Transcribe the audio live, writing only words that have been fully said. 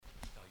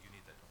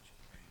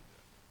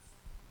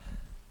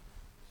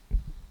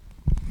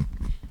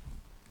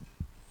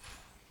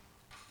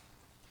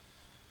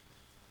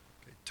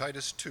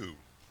Titus 2.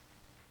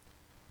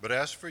 But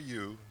as for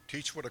you,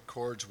 teach what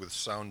accords with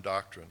sound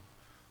doctrine.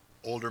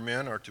 Older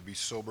men are to be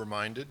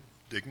sober-minded,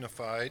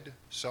 dignified,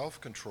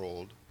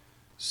 self-controlled,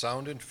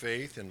 sound in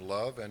faith, in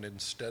love, and in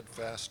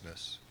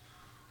steadfastness.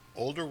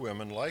 Older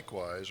women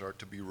likewise are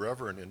to be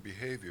reverent in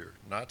behavior,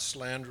 not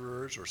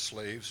slanderers or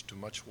slaves to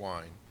much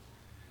wine.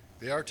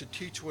 They are to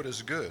teach what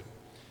is good,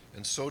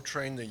 and so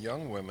train the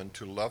young women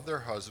to love their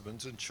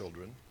husbands and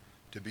children,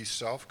 to be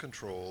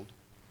self-controlled,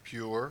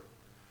 pure,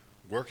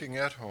 working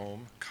at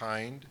home,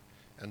 kind,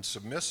 and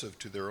submissive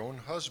to their own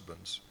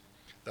husbands,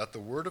 that the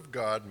word of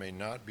God may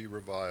not be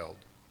reviled.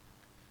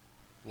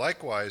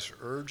 Likewise,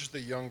 urge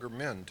the younger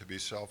men to be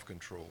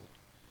self-controlled.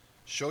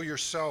 Show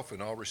yourself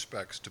in all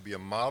respects to be a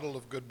model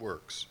of good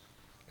works,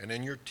 and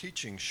in your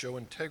teaching show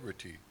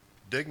integrity,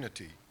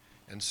 dignity,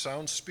 and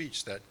sound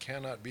speech that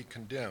cannot be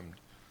condemned,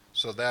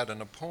 so that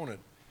an opponent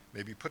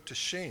may be put to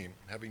shame,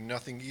 having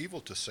nothing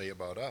evil to say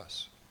about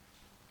us.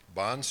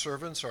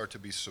 Bondservants are to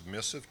be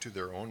submissive to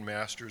their own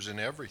masters in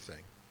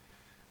everything.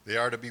 They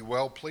are to be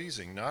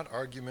well-pleasing, not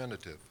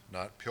argumentative,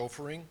 not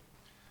pilfering,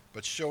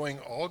 but showing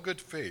all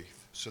good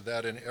faith, so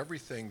that in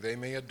everything they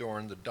may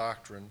adorn the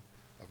doctrine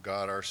of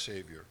God our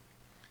Savior.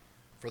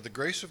 For the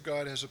grace of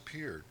God has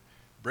appeared,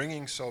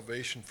 bringing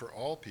salvation for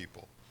all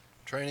people,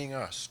 training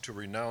us to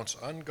renounce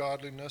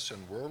ungodliness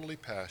and worldly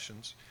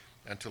passions,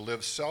 and to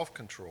live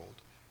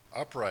self-controlled,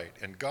 upright,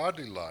 and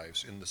godly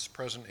lives in this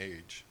present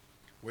age,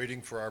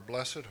 waiting for our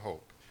blessed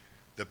hope,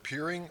 the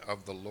appearing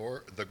of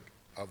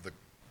the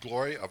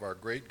glory of our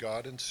great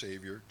God and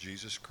Savior,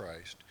 Jesus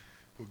Christ,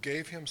 who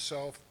gave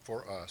himself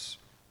for us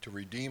to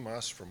redeem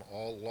us from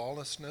all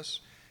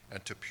lawlessness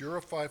and to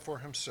purify for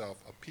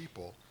himself a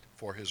people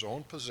for his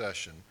own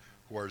possession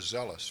who are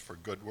zealous for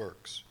good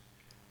works.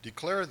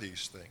 Declare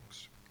these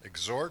things,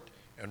 exhort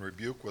and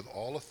rebuke with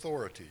all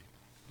authority.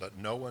 Let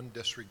no one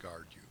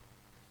disregard you.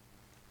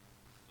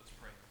 Let's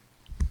pray.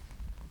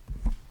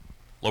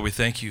 Lord, we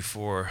thank you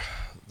for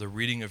the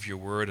reading of your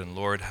word, and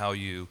Lord, how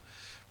you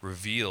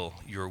reveal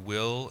your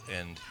will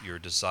and your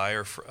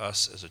desire for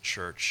us as a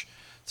church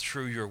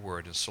through your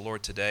word. And so,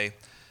 Lord, today,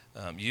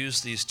 use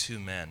these two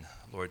men,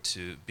 Lord,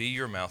 to be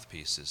your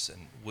mouthpieces.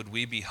 And would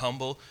we be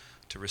humble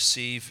to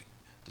receive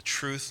the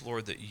truth,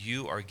 Lord, that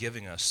you are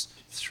giving us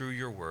through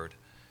your word,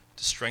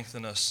 to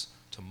strengthen us,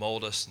 to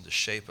mold us, and to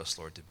shape us,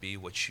 Lord, to be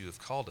what you have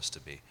called us to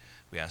be.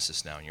 We ask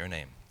this now in your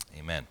name.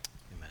 Amen.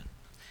 Amen.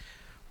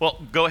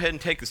 Well, go ahead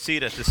and take a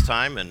seat at this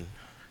time, and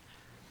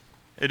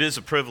it is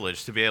a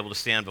privilege to be able to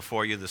stand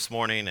before you this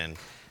morning and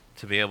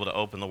to be able to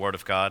open the Word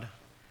of God.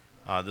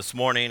 This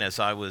morning, as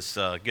I was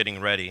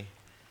getting ready,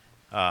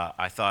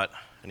 I thought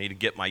I need to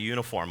get my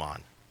uniform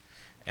on.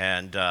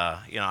 And,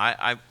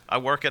 I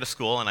work at a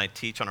school, and I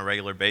teach on a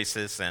regular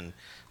basis, and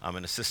I'm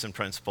an assistant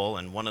principal.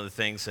 And one of the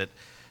things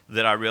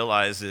that I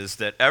realize is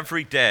that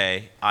every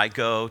day I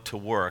go to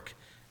work,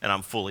 and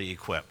I'm fully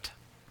equipped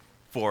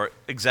for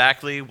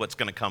exactly what's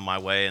going to come my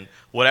way and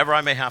whatever I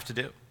may have to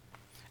do.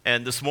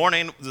 And this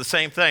morning, the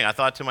same thing. I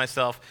thought to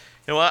myself,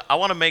 you know what? I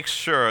want to make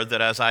sure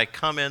that as I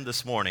come in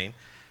this morning,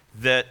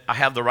 that I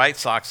have the right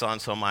socks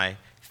on so my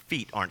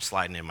feet aren't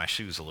sliding in my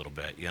shoes a little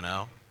bit, you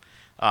know?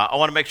 I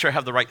want to make sure I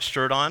have the right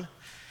shirt on,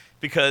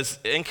 because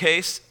in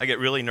case I get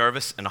really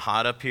nervous and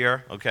hot up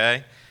here,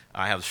 okay,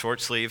 I have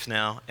short sleeves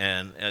now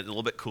and a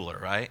little bit cooler,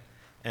 right?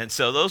 And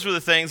so those were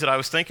the things that I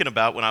was thinking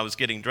about when I was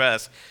getting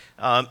dressed.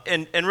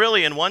 And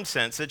really, in one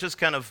sense, it just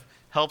kind of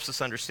helps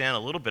us understand a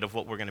little bit of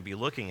what we're going to be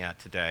looking at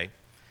today.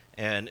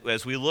 And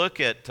as we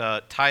look at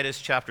Titus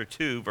chapter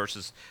 2,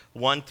 verses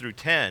 1 through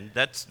 10,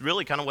 that's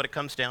really kind of what it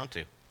comes down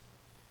to,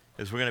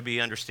 is we're going to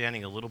be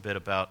understanding a little bit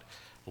about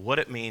what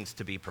it means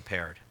to be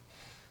prepared,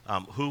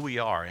 who we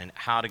are, and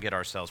how to get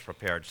ourselves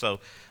prepared. So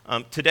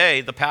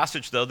today, the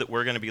passage, though, that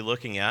we're going to be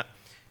looking at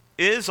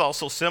is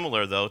also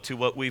similar, though, to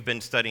what we've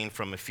been studying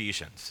from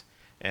Ephesians.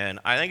 And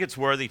I think it's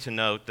worthy to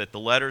note that the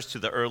letters to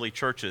the early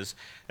churches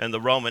in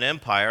the Roman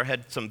Empire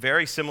had some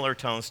very similar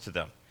tones to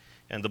them.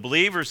 And the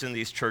believers in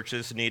these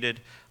churches needed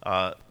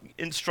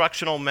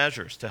instructional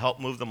measures to help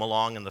move them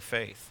along in the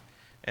faith.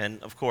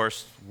 And, of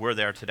course, we're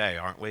there today,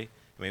 aren't we?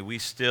 I mean, we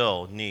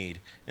still need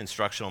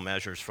instructional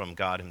measures from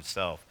God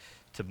himself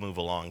to move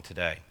along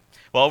today.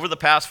 Well, over the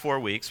past 4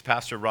 weeks,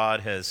 Pastor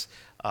Rod has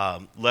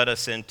led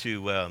us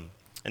into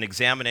an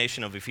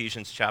examination of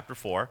Ephesians chapter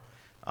 4.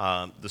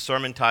 The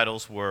sermon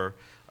titles were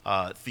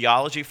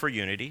Theology for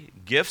Unity,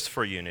 Gifts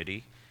for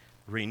Unity,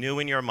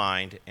 Renewing Your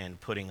Mind, and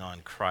Putting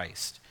on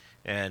Christ.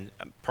 And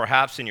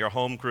perhaps in your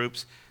home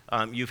groups,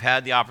 you've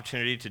had the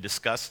opportunity to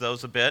discuss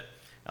those a bit,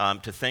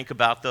 to think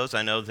about those.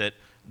 I know that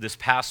this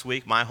past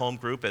week, my home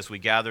group, as we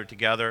gathered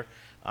together,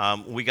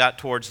 we got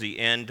towards the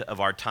end of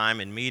our time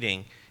in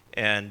meeting,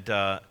 and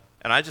I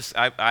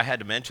had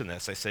to mention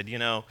this. I said,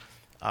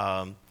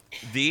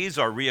 these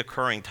are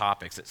reoccurring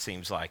topics, it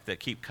seems like, that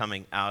keep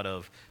coming out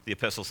of the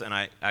epistles. And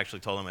I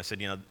actually told them, I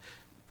said,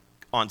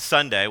 on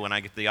Sunday, when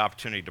I get the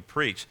opportunity to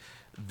preach,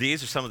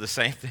 these are some of the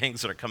same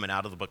things that are coming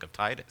out of the book of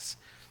Titus.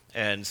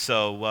 And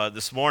so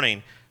this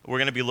morning, we're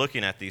going to be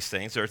looking at these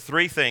things. There are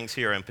three things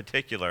here in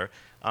particular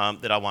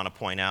that I want to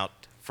point out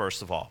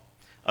first of all.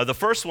 The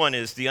first one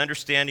is the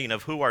understanding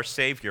of who our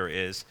Savior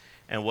is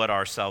and what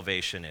our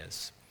salvation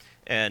is.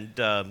 And,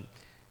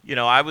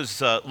 I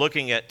was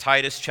looking at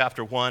Titus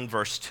chapter 1,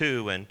 verse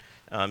 2, and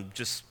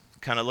just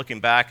kind of looking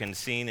back and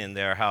seeing in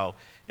there how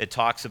it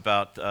talks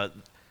about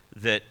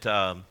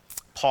that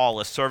Paul,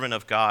 a servant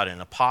of God,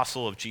 an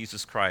apostle of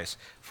Jesus Christ,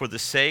 for the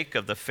sake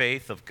of the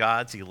faith of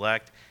God's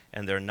elect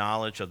and their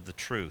knowledge of the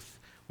truth,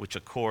 which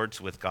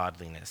accords with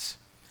godliness.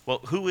 Well,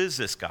 who is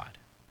this God?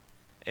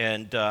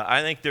 And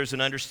I think there's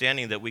an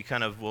understanding that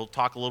we'll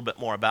talk a little bit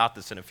more about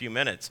this in a few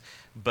minutes,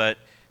 but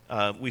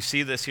we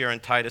see this here in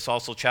Titus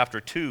also chapter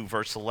 2,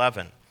 verse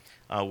 11,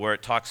 where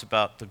it talks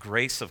about the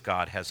grace of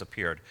God has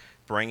appeared,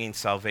 bringing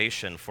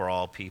salvation for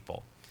all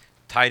people.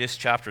 Titus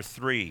chapter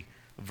 3,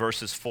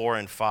 verses 4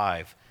 and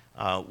 5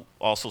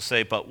 also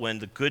say, but when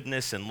the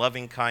goodness and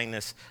loving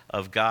kindness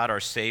of God our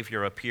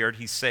Savior appeared,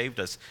 he saved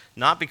us,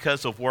 not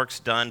because of works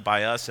done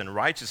by us in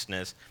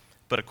righteousness,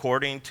 but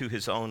according to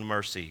his own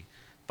mercy,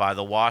 by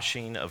the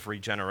washing of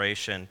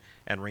regeneration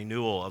and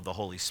renewal of the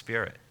Holy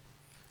Spirit.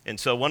 And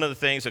so one of the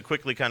things that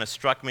quickly kind of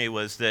struck me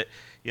was that,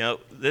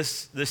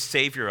 this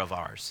Savior of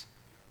ours,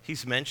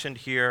 he's mentioned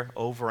here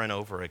over and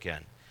over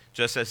again,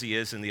 just as he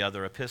is in the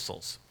other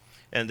epistles.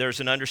 And there's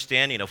an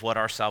understanding of what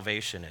our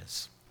salvation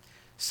is.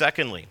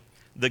 Secondly,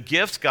 the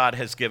gifts God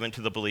has given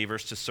to the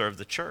believers to serve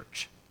the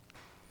church.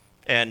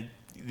 And,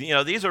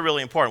 these are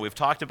really important. We've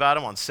talked about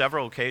them on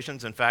several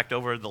occasions. In fact,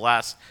 over the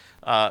last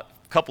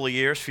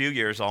few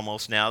years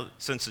almost now,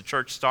 since the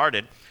church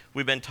started,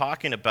 we've been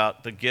talking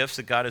about the gifts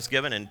that God has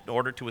given in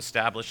order to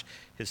establish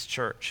his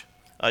church.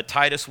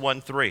 Titus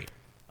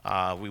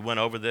 1:3, we went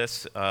over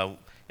this,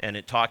 and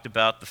it talked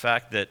about the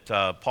fact that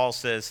Paul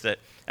says that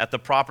at the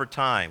proper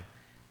time,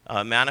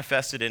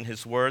 manifested in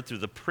his word through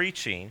the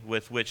preaching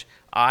with which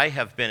I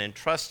have been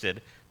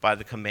entrusted by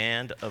the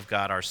command of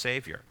God our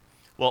Savior.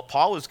 Well,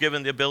 Paul was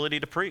given the ability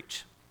to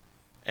preach,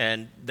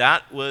 and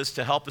that was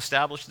to help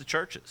establish the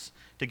churches,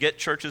 to get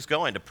churches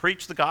going, to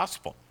preach the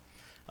gospel.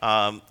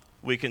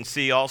 We can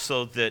see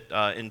also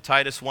that in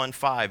Titus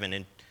 1:5 and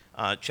in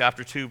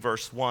chapter 2,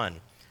 verse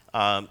 1,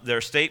 there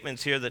are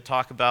statements here that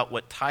talk about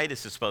what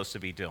Titus is supposed to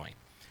be doing.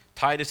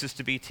 Titus is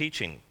to be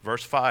teaching.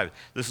 Verse 5,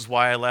 this is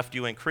why I left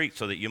you in Crete,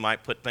 so that you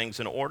might put things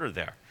in order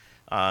there.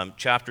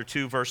 Chapter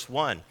 2, verse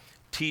 1,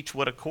 teach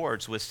what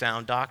accords with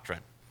sound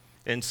doctrine.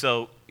 And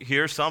so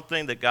here's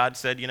something that God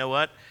said, you know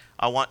what?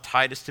 I want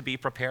Titus to be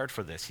prepared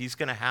for this. He's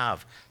going to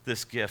have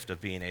this gift of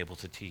being able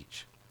to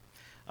teach.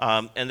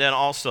 And then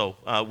also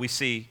we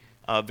see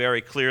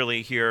very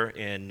clearly here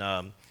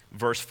in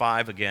verse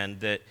 5 again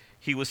that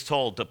he was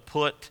told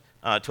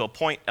to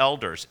appoint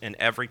elders in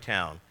every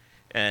town.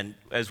 And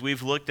as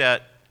we've looked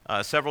at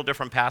several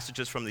different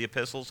passages from the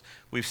epistles,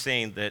 we've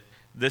seen that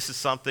this is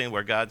something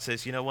where God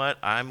says, you know what,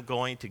 I'm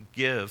going to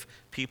give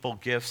people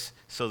gifts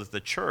so that the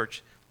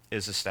church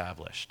is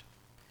established.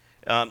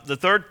 The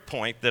third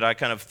point that I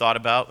kind of thought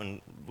about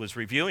and was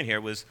reviewing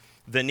here was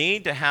the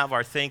need to have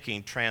our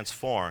thinking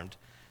transformed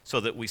so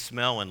that we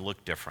smell and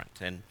look different.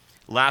 And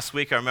last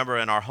week, I remember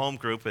in our home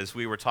group as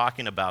we were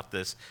talking about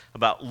this,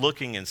 about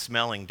looking and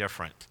smelling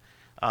different.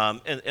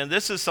 And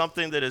this is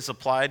something that is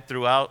applied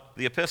throughout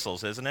the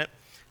epistles, isn't it?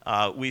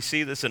 We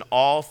see this in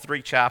all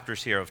 3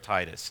 chapters here of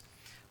Titus,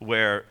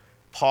 where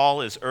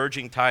Paul is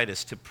urging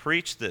Titus to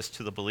preach this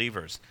to the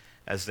believers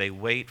as they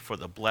wait for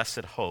the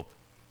blessed hope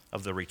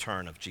of the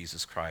return of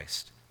Jesus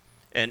Christ.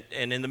 And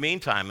in the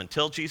meantime,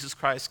 until Jesus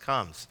Christ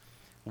comes,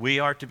 we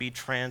are to be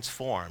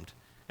transformed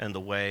in the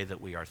way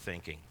that we are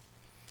thinking.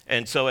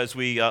 And so as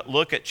we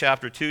look at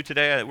chapter 2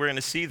 today, we're going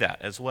to see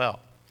that as well.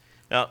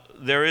 Now,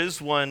 there is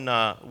one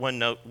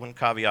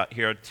caveat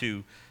here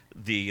to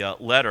the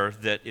letter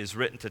that is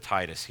written to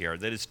Titus here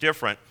that is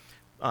different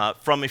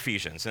from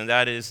Ephesians, and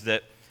that is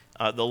that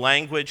the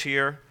language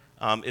here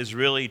is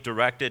really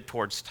directed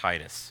towards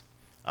Titus.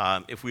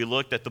 If we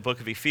looked at the book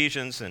of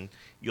Ephesians, and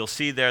you'll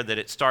see there that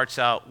it starts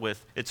out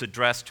with, it's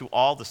addressed to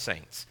all the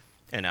saints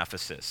in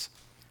Ephesus.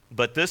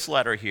 But this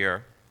letter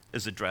here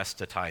is addressed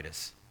to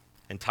Titus.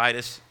 And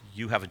Titus,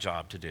 you have a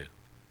job to do.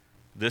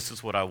 This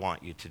is what I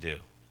want you to do.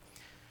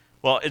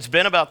 Well, it's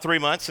been about 3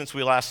 months since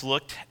we last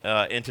looked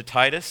into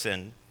Titus,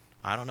 and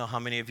I don't know how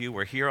many of you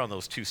were here on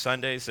those 2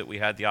 Sundays that we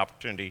had the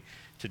opportunity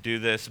to do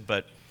this,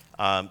 but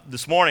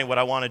this morning what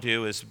I want to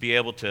do is be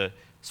able to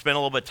spend a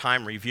little bit of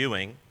time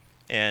reviewing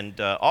and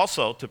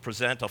also to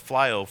present a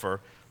flyover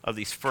of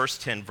these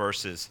first 10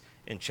 verses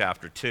in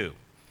chapter 2.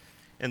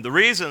 And the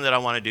reason that I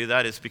want to do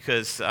that is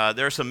because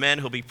there are some men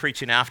who will be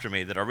preaching after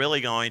me that are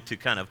really going to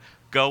kind of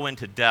go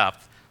into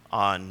depth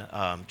on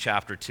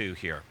chapter 2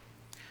 here.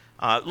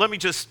 Let me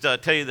just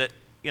tell you that,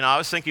 I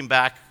was thinking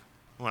back,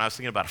 when I was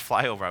thinking about a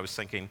flyover, I was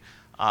thinking,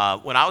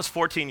 when I was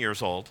 14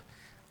 years old,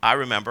 I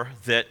remember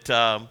that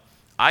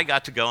I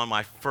got to go on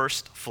my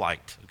first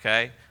flight,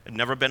 okay? I'd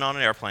never been on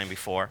an airplane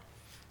before.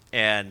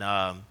 And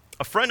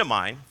a friend of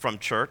mine from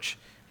church,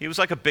 he was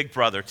like a big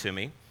brother to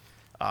me.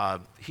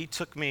 He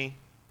took me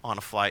on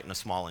a flight in a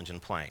small engine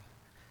plane.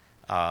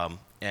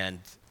 And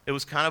it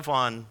was kind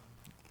of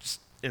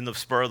in the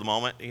spur of the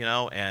moment,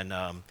 and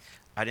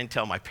I didn't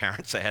tell my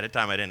parents ahead of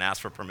time. I didn't ask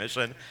for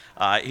permission.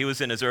 He was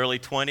in his early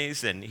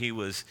 20s, and he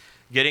was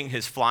getting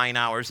his flying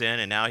hours in,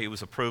 and now he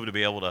was approved to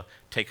be able to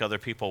take other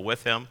people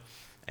with him.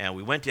 And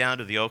we went down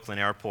to the Oakland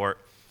airport,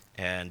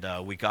 and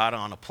we got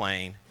on a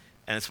plane,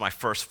 and it's my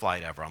first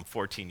flight ever. I'm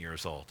 14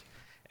 years old.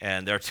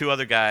 And there are two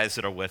other guys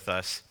that are with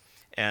us,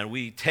 and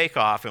we take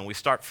off, and we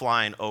start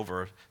flying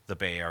over the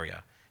Bay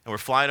Area. And we're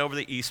flying over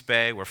the East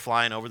Bay, we're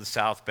flying over the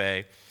South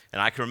Bay,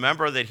 and I can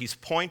remember that he's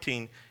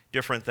pointing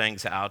different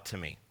things out to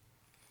me.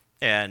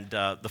 And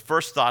the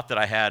first thought that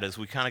I had as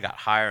we kind of got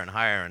higher and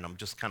higher, and I'm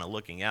just kind of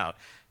looking out,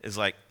 is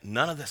like,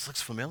 none of this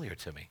looks familiar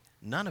to me.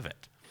 None of it.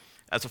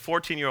 As a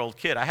 14-year-old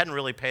kid, I hadn't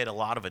really paid a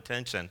lot of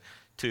attention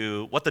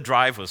to what the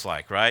drive was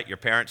like, right? Your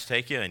parents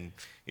take you, and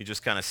you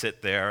just kind of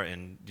sit there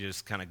and you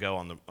just kind of go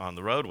on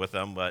the road with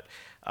them. But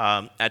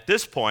at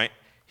this point,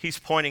 he's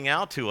pointing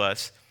out to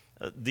us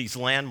these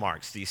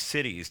landmarks, these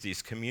cities,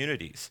 these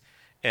communities.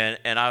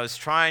 And I was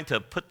trying to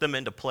put them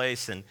into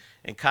place and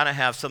kind of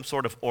have some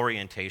sort of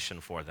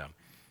orientation for them.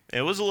 And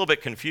it was a little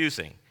bit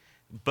confusing,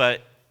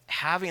 but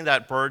having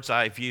that bird's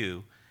eye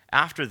view,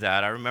 after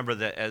that, I remember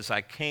that as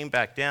I came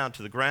back down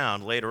to the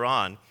ground later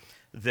on,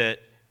 that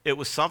it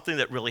was something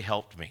that really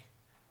helped me.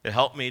 It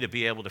helped me to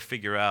be able to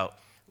figure out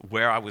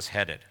where I was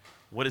headed.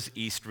 What does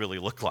east really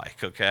look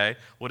like, okay?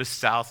 What does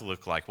south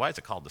look like? Why is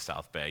it called the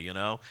South Bay, you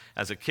know?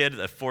 As a kid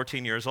at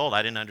 14 years old,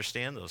 I didn't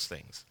understand those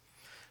things.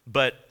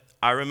 But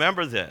I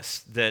remember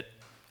this, that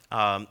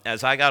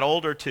as I got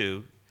older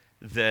too,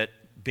 that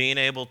being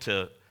able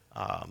to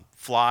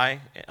fly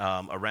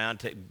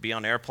around, to be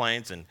on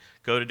airplanes and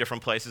go to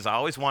different places, I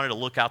always wanted to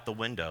look out the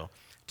window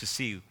to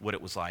see what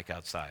it was like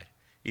outside.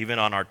 Even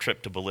on our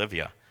trip to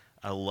Bolivia,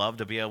 I love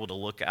to be able to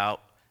look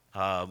out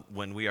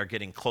when we are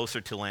getting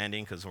closer to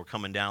landing, because we're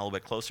coming down a little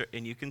bit closer,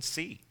 and you can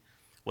see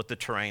what the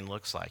terrain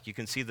looks like. You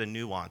can see the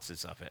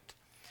nuances of it.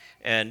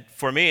 And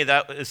for me,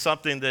 that is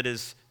something that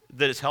is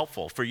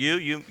helpful. For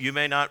you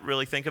may not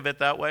really think of it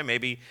that way.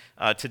 Maybe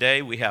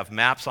today we have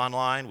maps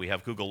online, we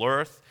have Google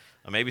Earth,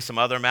 maybe some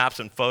other maps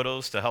and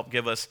photos to help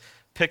give us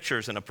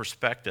pictures and a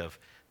perspective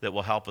that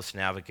will help us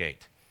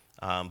navigate.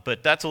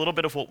 But that's a little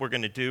bit of what we're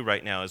going to do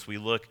right now as we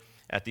look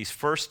at these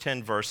first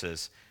 10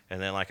 verses,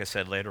 and then, like I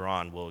said, later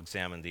on, we'll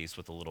examine these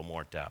with a little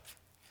more depth.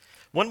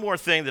 One more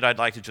thing that I'd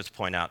like to just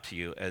point out to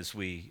you as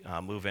we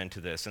move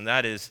into this, and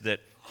that is that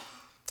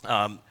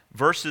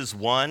verses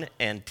 1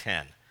 and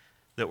 10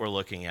 that we're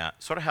looking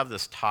at sort of have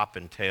this top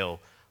and tail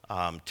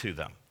to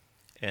them.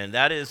 And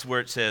that is where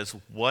it says,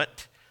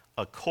 what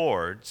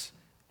accords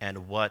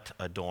and what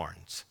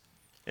adorns.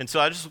 And so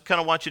I just kind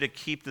of want you to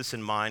keep this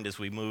in mind as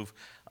we move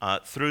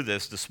through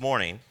this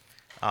morning.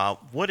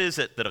 What is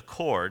it that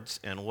accords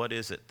and what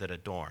is it that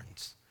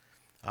adorns?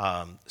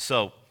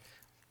 So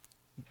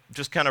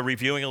just kind of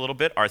reviewing a little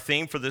bit, our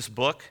theme for this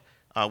book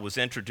was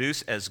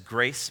introduced as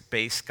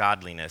grace-based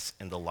godliness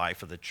in the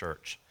life of the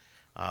church.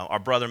 Our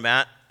brother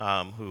Matt,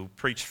 who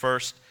preached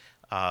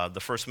the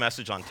first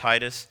message on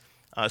Titus,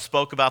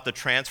 spoke about the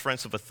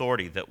transference of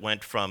authority that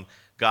went from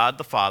God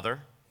the Father,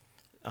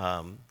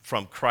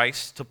 from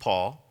Christ to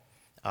Paul,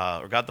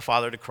 or God the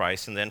Father to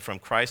Christ, and then from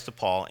Christ to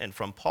Paul, and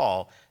from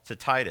Paul to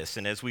Titus.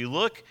 And as we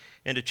look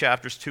into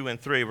chapters 2 and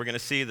 3, we're going to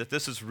see that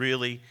this is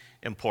really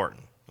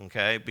important,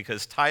 okay?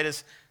 Because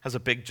Titus has a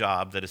big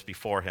job that is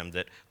before him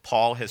that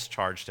Paul has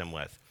charged him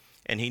with.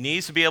 And he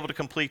needs to be able to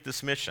complete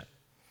this mission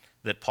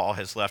that Paul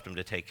has left him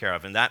to take care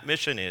of. And that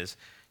mission is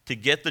to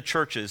get the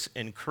churches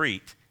in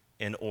Crete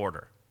in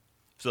order.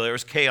 So there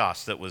was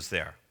chaos that was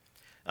there.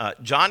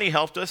 Johnny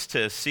helped us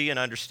to see and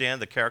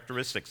understand the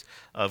characteristics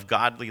of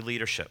godly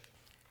leadership,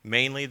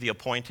 mainly the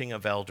appointing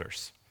of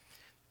elders.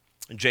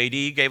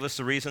 JD gave us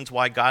the reasons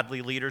why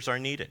godly leaders are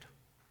needed.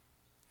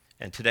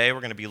 And today we're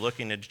going to be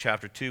looking into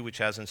chapter 2, which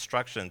has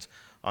instructions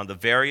on the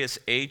various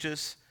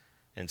ages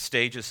and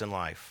stages in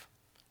life.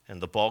 And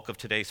the bulk of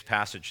today's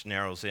passage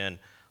narrows in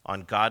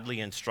on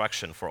godly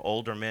instruction for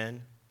older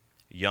men,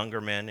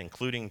 younger men,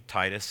 including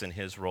Titus in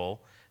his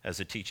role as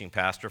a teaching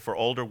pastor, for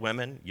older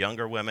women,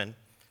 younger women,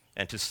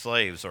 and to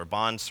slaves or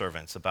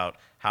bondservants about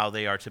how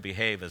they are to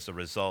behave as a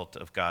result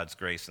of God's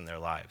grace in their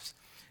lives.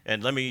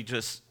 And let me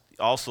just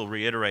also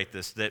reiterate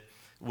this, that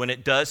when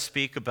it does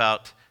speak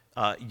about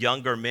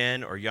younger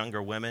men or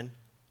younger women,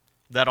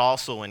 that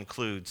also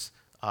includes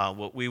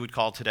what we would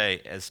call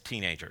today as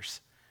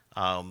teenagers.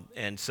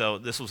 And so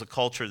this was a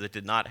culture that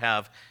did not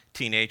have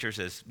teenagers,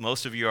 as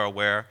most of you are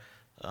aware.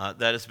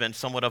 That has been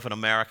somewhat of an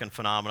American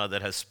phenomenon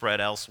that has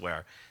spread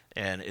elsewhere.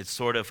 And it's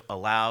sort of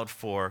allowed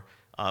for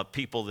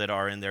people that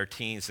are in their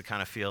teens to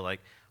kind of feel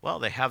like, well,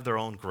 they have their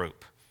own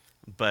group.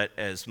 But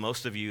as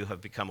most of you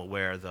have become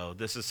aware, though,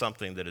 this is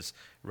something that is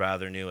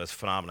rather new as a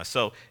phenomenon.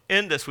 So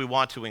in this, we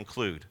want to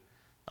include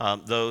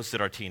those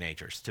that are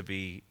teenagers to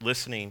be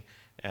listening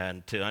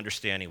and to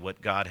understanding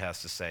what God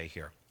has to say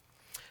here.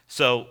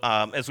 So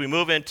as we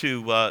move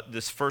into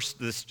this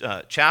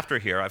chapter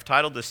here, I've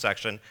titled this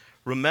section,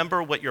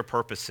 Remember What Your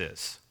Purpose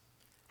Is.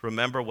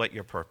 Remember what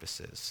your purpose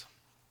is.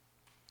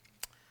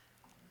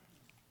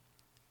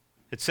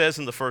 It says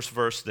in the first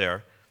verse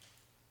there,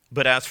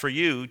 But as for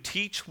you,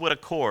 teach what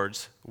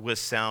accords with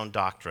sound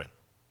doctrine.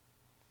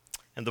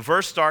 And the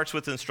verse starts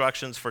with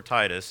instructions for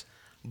Titus,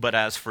 but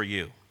as for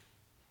you.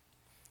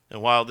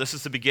 And while this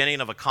is the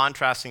beginning of a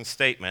contrasting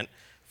statement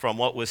from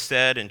what was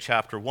said in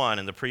chapter 1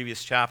 in the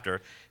previous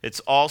chapter, it's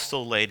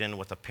also laden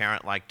with a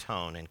parent-like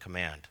tone and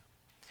command.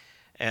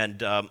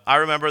 And I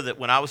remember that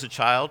when I was a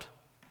child,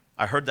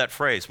 I heard that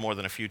phrase more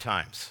than a few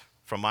times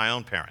from my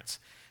own parents.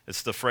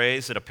 It's the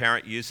phrase that a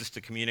parent uses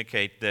to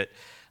communicate that,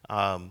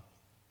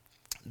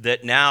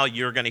 that now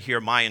you're going to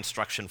hear my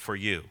instruction for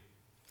you,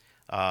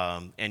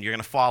 and you're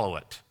going to follow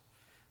it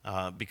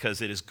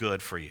because it is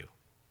good for you.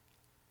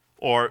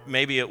 Or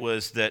maybe it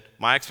was that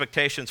my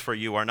expectations for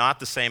you are not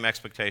the same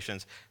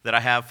expectations that I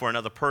have for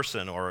another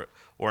person or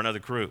another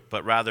group,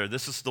 but rather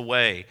this is the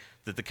way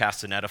that the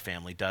Castaneda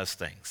family does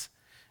things.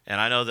 And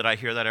I know that I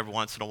hear that every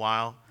once in a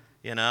while,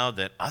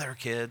 that other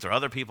kids or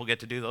other people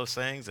get to do those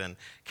things, and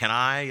can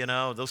I,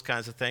 those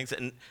kinds of things.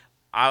 And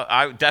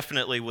I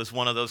definitely was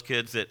one of those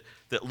kids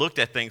that looked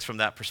at things from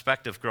that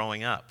perspective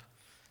growing up.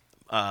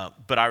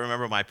 But I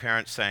remember my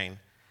parents saying,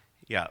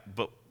 yeah,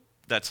 but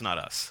that's not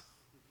us.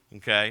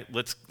 Okay,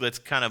 let's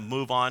kind of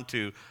move on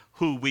to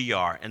who we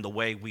are and the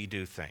way we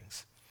do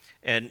things.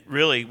 And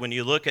really, when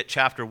you look at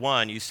chapter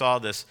 1, you saw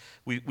this,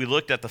 we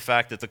looked at the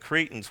fact that the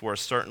Cretans were a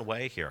certain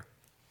way here.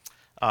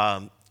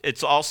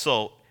 It's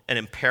also an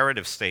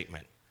imperative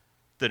statement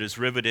that is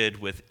riveted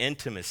with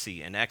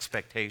intimacy and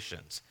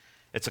expectations.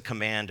 It's a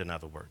command, in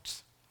other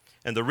words.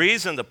 And the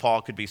reason that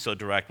Paul could be so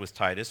direct with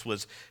Titus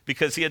was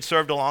because he had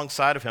served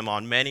alongside of him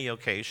on many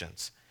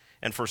occasions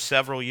and for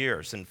several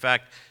years. In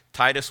fact,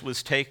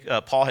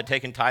 Paul had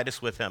taken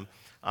Titus with him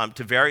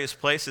to various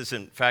places.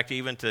 In fact,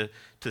 even to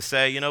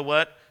say, you know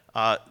what,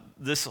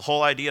 this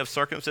whole idea of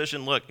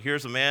circumcision, look,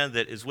 here's a man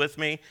that is with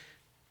me,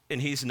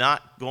 and he's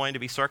not going to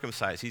be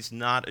circumcised. He's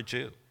not a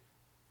Jew.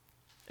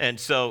 And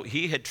so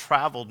he had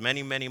traveled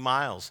many, many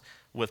miles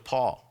with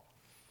Paul.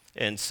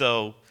 And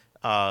so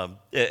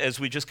as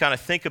we just kind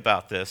of think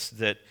about this,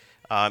 that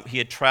he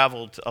had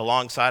traveled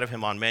alongside of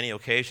him on many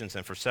occasions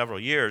and for several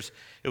years.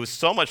 It was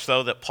so much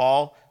so that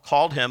Paul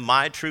called him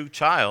my true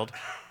child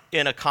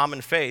in a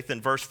common faith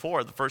in verse 4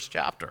 of the first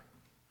chapter.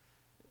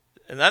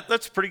 And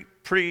that's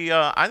pretty.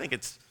 I think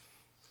it's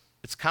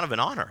kind of an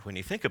honor when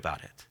you think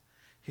about it.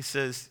 He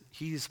says,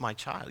 he's my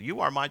child.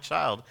 You are my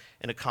child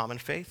in a common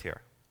faith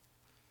here.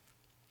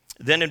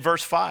 Then in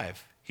verse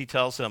 5, he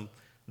tells him,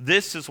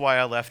 this is why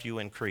I left you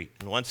in Crete.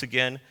 And once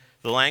again,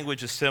 the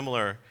language is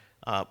similar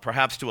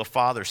perhaps to a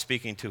father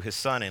speaking to his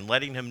son and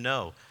letting him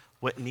know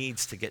what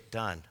needs to get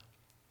done.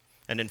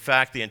 And in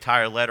fact, the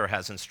entire letter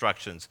has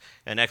instructions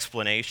and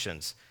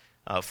explanations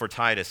for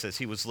Titus as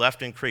he was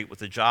left in Crete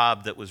with a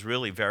job that was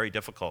really very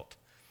difficult.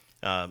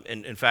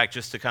 And in fact,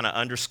 just to kind of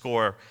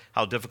underscore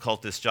how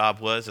difficult this job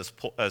was,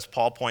 as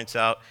Paul points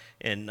out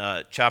in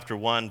chapter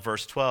 1,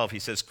 verse 12, he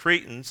says,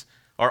 Cretans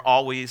are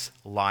always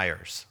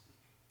liars,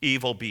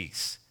 evil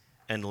beasts,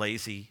 and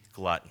lazy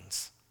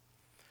gluttons.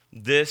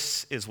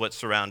 This is what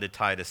surrounded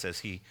Titus as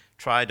he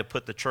tried to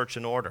put the church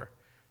in order.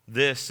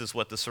 This is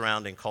what the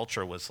surrounding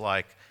culture was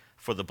like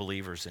for the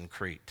believers in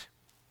Crete.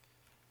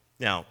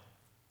 Now,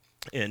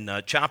 in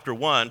chapter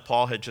 1,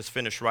 Paul had just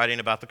finished writing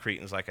about the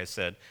Cretans, like I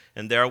said,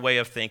 and their way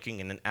of thinking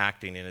and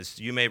acting. And as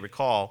you may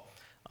recall,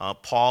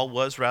 Paul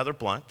was rather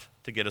blunt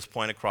to get his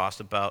point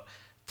across about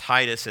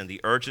Titus and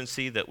the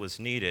urgency that was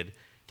needed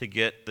to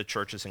get the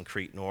churches in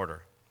Crete in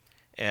order.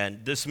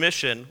 And this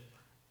mission,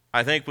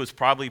 I think, was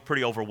probably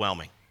pretty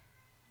overwhelming.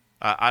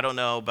 I don't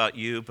know about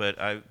you, but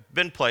I've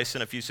been placed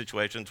in a few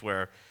situations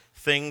where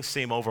things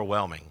seem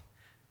overwhelming.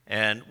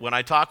 And when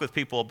I talk with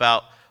people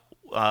about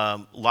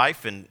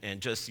life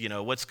and just,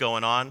 what's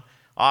going on,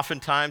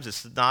 oftentimes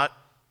it's not,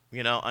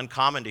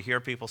 uncommon to hear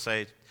people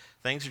say,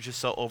 things are just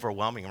so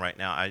overwhelming right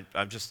now.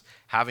 I'm just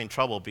having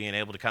trouble being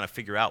able to kind of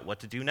figure out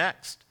what to do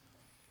next.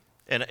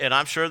 And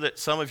I'm sure that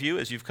some of you,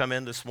 as you've come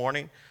in this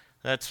morning,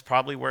 that's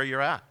probably where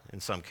you're at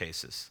in some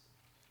cases.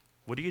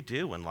 What do you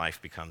do when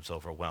life becomes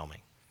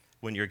overwhelming,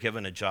 when you're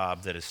given a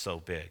job that is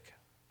so big?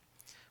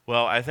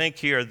 Well, I think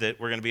here that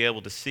we're going to be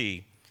able to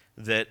see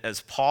that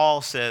as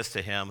Paul says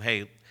to him,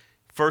 hey,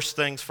 first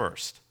things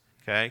first,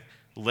 okay?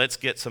 Let's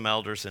get some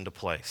elders into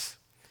place.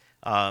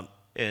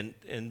 And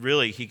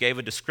really, he gave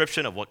a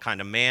description of what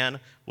kind of man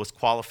was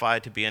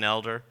qualified to be an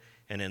elder.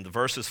 And in the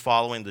verses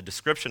following the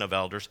description of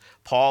elders,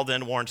 Paul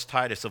then warns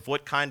Titus of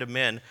what kind of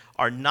men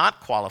are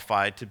not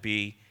qualified to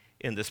be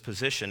in this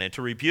position and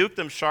to rebuke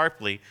them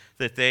sharply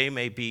that they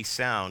may be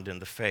sound in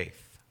the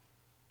faith.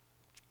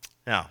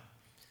 Now,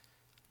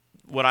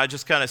 what I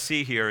just kind of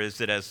see here is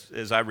that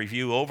as I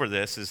review over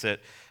this is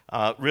that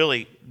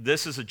really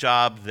this is a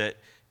job that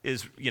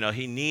is,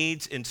 he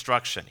needs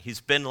instruction. He's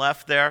been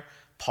left there.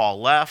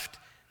 Paul left.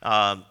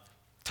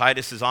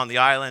 Titus is on the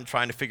island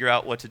trying to figure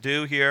out what to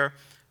do here.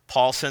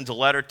 Paul sends a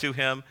letter to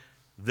him.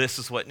 This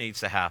is what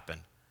needs to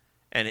happen.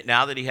 And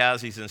now that he has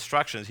these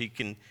instructions, he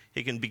can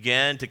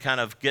begin to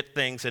kind of get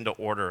things into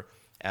order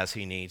as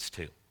he needs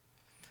to.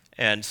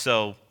 And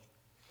so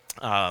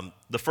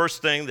the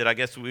first thing that I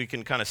guess we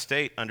can kind of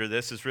state under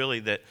this is really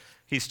that,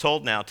 he's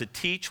told now to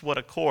teach what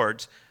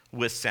accords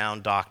with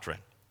sound doctrine.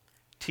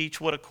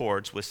 Teach what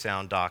accords with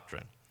sound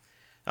doctrine.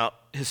 Now,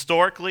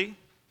 historically,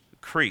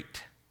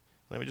 Crete,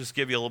 let me just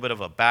give you a little bit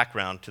of a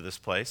background to this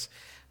place.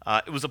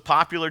 It was a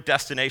popular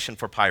destination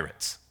for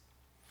pirates.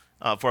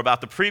 For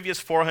about the previous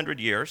 400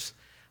 years,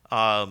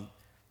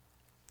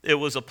 it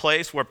was a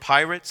place where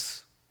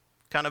pirates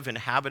kind of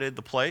inhabited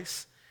the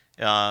place.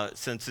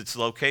 Since its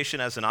location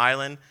as an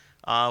island,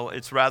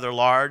 it's rather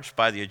large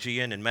by the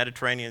Aegean and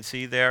Mediterranean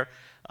Sea there.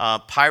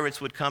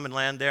 Pirates would come and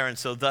land there, and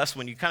so thus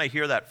when you kind of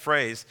hear that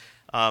phrase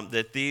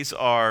that these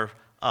are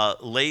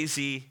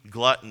lazy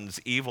gluttons,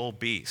 evil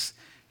beasts,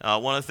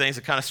 one of the things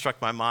that kind of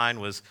struck my mind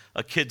was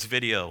a kid's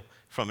video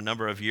from a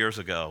number of years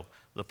ago,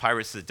 the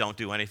pirates that don't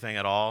do anything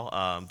at all,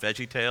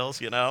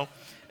 VeggieTales, you know?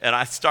 And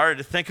I started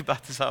to think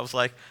about this. I was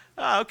like,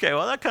 okay,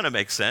 well, that kind of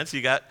makes sense.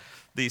 You got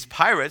these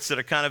pirates that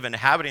are kind of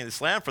inhabiting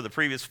this land for the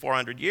previous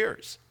 400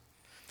 years.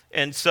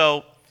 And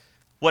so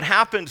what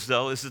happens,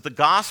 though, is that the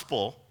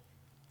gospel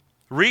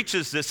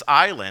reaches this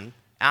island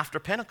after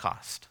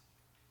Pentecost.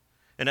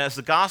 And as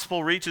the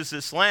gospel reaches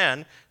this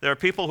land, there are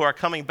people who are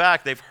coming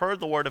back. They've heard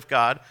the word of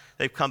God.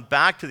 They've come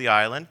back to the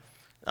island.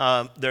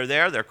 They're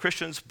there. They're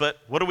Christians. But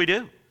what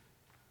do?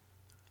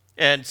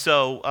 And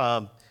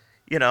so,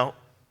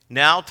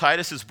 now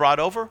Titus is brought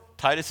over.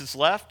 Titus is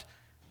left.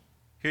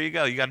 Here you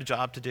go. You got a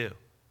job to do.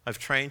 I've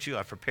trained you.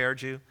 I've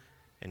prepared you.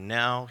 And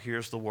now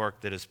here's the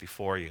work that is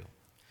before you.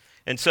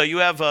 And so you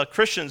have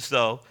Christians,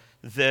 though,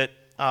 that,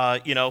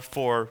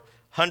 for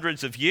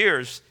hundreds of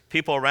years,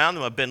 people around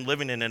them have been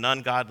living in an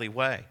ungodly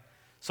way.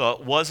 So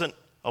it wasn't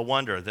a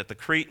wonder that the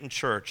Cretan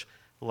church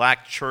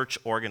lacked church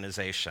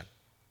organization.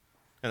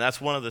 And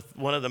that's one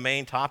of the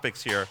main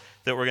topics here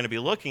that we're going to be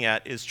looking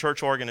at is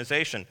church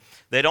organization.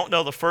 They don't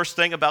know the first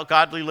thing about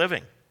godly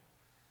living.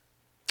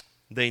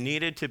 They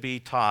needed to be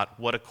taught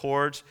what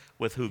accords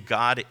with who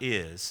God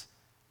is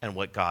and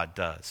what God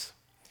does.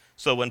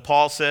 So when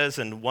Paul says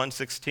in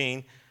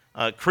 1:16,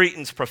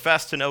 Cretans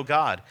profess to know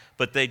God,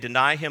 but they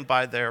deny him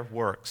by their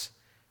works.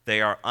 They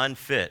are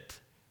unfit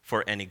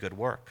for any good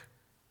work.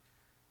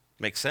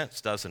 Makes sense,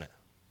 doesn't it?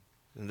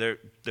 And they're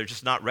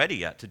just not ready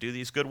yet to do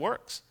these good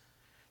works.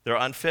 They're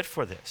unfit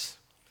for this.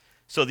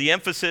 So the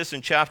emphasis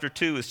in chapter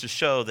 2 is to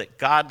show that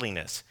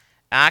godliness,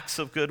 acts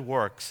of good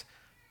works,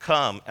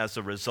 come as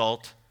a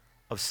result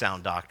of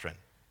sound doctrine.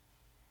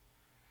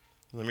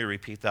 Let me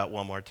repeat that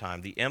one more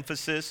time. The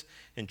emphasis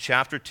in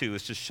chapter 2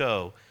 is to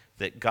show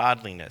that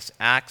godliness,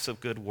 acts of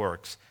good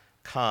works,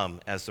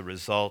 come as the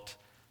result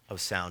of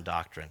sound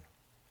doctrine.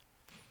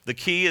 The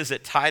key is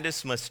that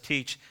Titus must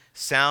teach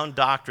sound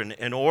doctrine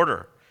in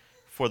order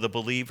for the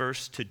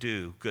believers to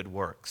do good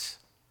works.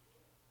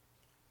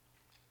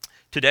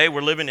 Today,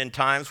 we're living in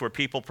times where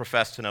people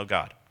profess to know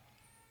God,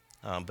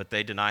 but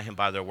they deny him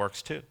by their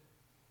works too,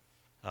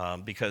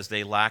 because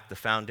they lack the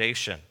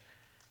foundation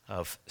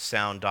of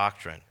sound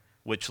doctrine,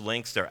 which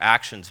links their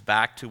actions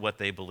back to what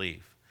they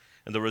believe.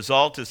 And the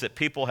result is that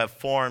people have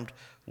formed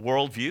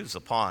worldviews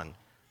upon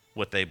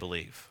what they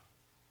believe.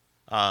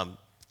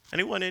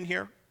 Anyone in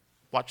here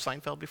watched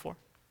Seinfeld before?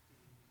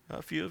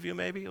 A few of you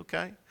maybe,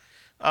 okay.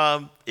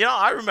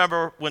 I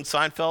remember when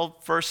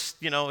Seinfeld first,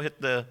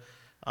 hit the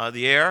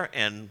air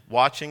and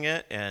watching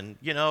it, and,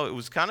 it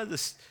was kind of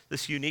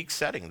this unique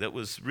setting that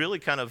was really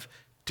kind of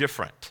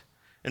different.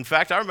 In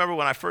fact, I remember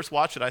when I first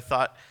watched it, I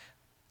thought,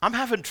 I'm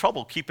having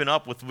trouble keeping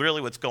up with really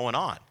what's going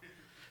on.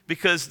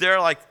 Because they're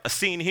like a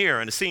scene here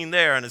and a scene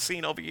there and a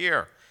scene over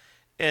here.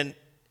 And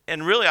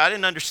really, I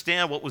didn't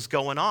understand what was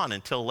going on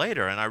until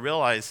later. And I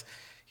realized,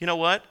 you know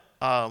what?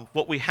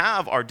 What we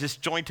have are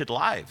disjointed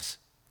lives.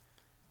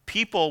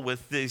 People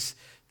with these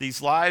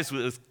lives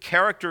with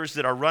characters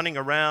that are running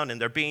around, and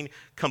they're being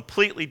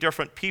completely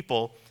different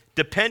people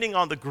depending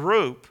on the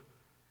group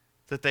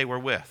that they were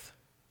with.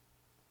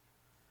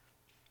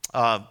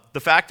 The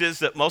fact is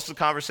that most of the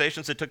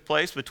conversations that took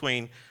place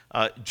between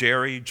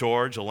Jerry,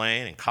 George,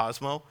 Elaine, and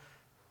Cosmo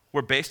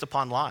were based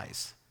upon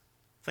lies.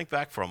 Think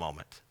back for a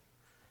moment.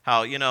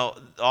 How,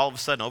 all of a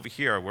sudden over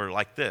here we're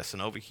like this,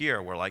 and over here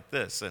we're like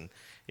this. And,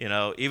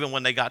 even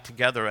when they got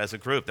together as a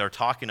group, they're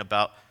talking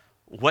about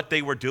what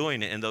they were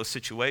doing in those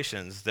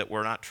situations that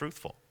were not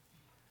truthful.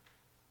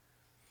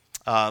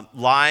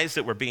 Lies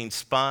that were being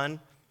spun,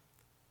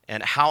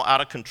 and how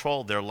out of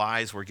control their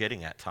lies were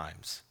getting at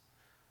times.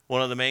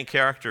 One of the main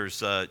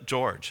characters,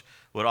 George,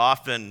 would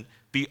often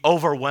be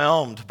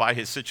overwhelmed by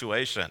his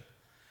situation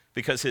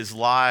because his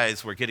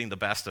lies were getting the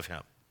best of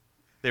him.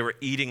 They were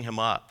eating him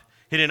up.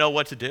 He didn't know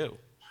what to do.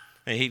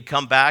 And he'd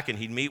come back and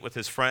he'd meet with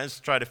his friends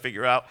to try to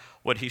figure out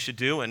what he should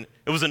do, and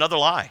it was another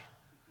lie.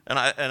 And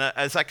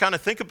as I kind of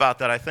think about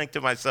that, I think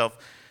to myself,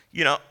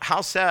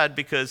 how sad,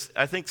 because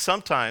I think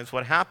sometimes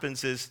what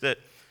happens is that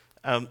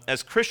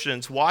as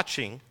Christians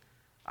watching,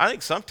 I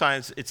think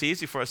sometimes it's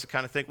easy for us to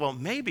kind of think, well,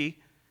 maybe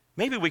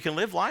we can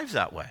live lives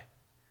that way.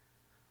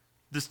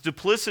 This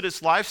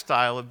duplicitous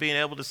lifestyle of being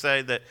able to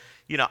say that,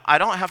 I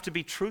don't have to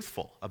be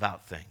truthful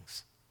about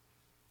things.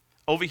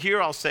 Over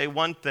here, I'll say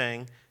one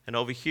thing, and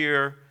over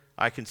here,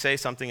 I can say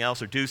something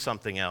else or do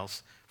something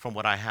else from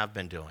what I have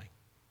been doing.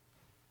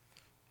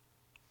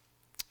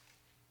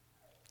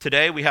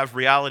 Today we have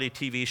reality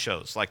TV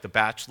shows like The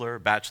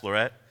Bachelor,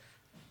 Bachelorette.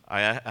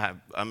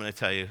 I'm going to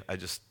tell you, I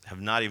just have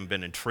not even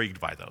been intrigued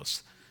by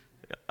those.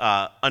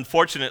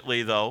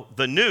 Unfortunately, though,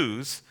 the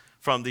news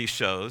from these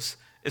shows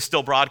is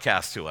still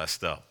broadcast to us,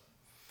 though.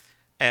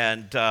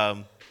 And,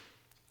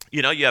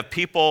 you have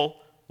people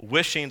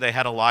wishing they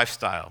had a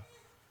lifestyle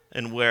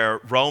and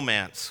where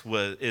romance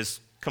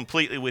is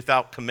completely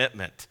without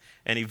commitment.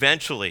 And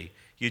eventually,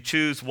 you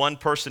choose one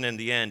person in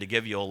the end to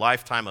give you a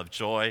lifetime of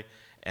joy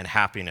and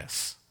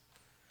happiness.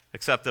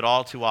 Except that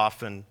all too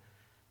often,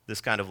 this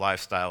kind of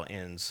lifestyle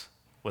ends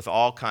with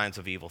all kinds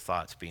of evil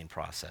thoughts being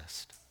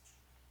processed.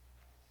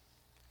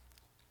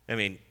 I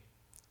mean,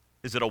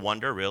 is it a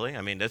wonder, really?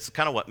 I mean, that's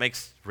kind of what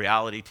makes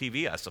reality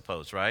TV, I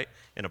suppose, right?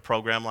 In a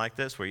program like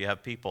this, where you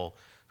have people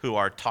who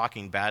are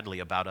talking badly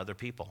about other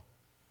people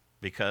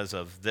because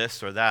of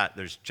this or that.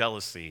 There's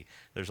jealousy.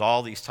 There's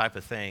all these type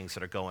of things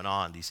that are going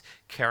on, these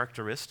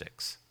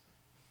characteristics.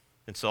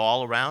 And so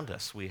all around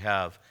us, we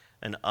have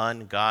an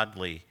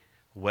ungodly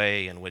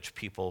way in which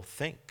people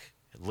think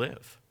and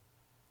live.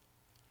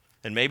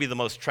 And maybe the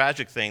most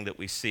tragic thing that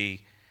we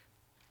see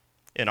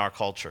in our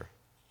culture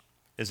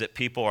is that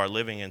people are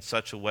living in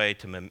such a way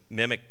to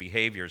mimic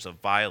behaviors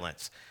of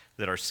violence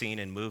that are seen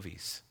in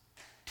movies,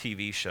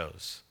 TV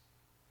shows,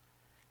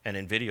 and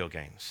in video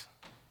games.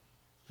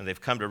 And they've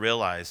come to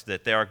realize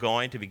that they are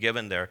going to be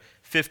given their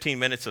 15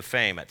 minutes of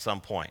fame at some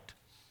point.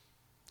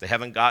 They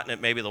haven't gotten it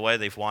maybe the way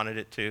they've wanted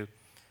it to,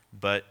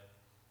 but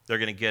they're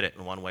going to get it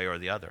in one way or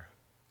the other.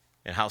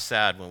 And how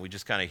sad when we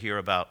just kind of hear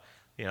about,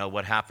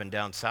 what happened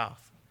down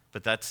south.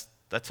 But that's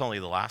only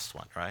the last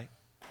one, right?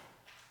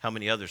 How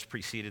many others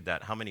preceded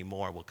that? How many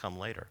more will come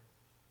later?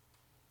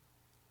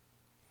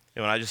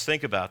 And when I just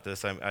think about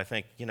this, I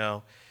think,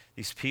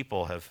 these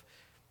people have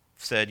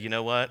said, you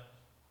know what?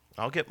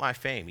 I'll get my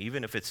fame,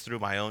 even if it's through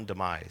my own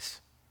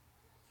demise.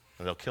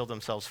 And they'll kill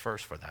themselves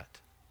first for that.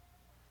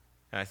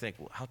 And I think,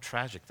 how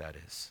tragic that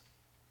is.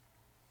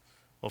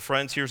 Well,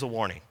 friends, here's a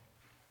warning.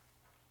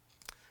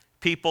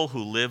 People who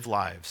live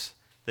lives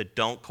that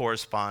don't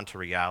correspond to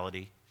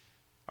reality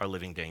are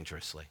living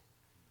dangerously.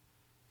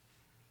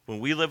 When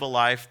we live a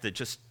life that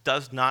just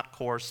does not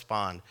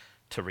correspond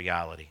to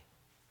reality,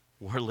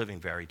 we're living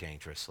very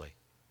dangerously.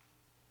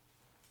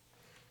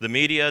 The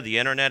media, the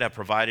internet have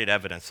provided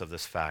evidence of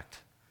this fact.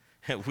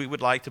 We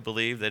would like to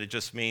believe that it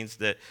just means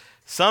that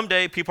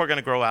someday people are going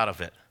to grow out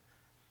of it.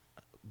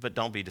 But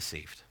don't be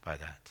deceived by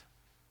that.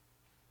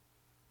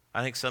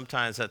 I think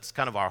sometimes that's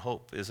kind of our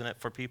hope, isn't it,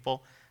 for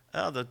people?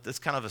 It's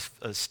kind of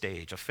a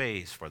stage, a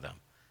phase for them.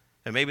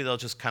 And maybe they'll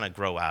just kind of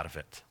grow out of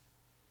it.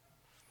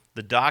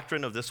 The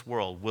doctrine of this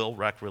world will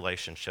wreck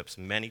relationships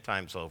many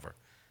times over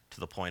to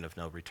the point of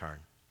no return.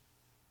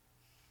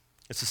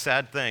 It's a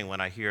sad thing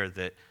when I hear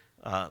that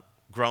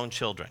grown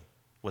children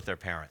with their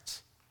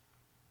parents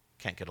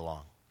can't get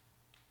along.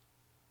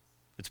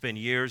 It's been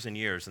years and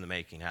years in the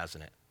making,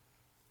 hasn't it?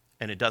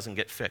 And it doesn't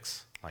get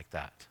fixed like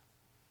that.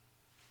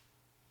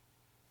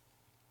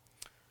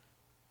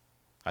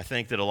 I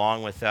think that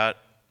along with that,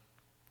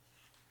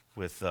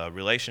 with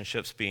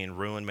relationships being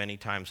ruined many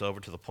times over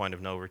to the point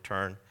of no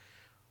return,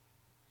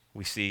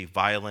 we see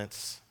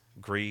violence,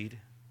 greed,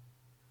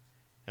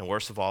 and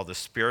worst of all, the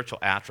spiritual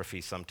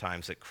atrophy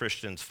sometimes that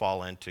Christians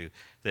fall into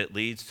that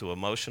leads to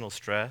emotional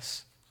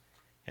stress,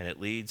 and it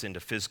leads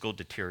into physical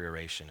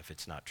deterioration if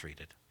it's not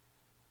treated.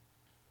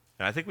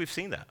 And I think we've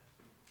seen that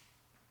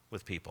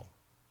with people.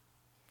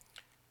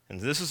 And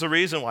this is the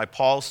reason why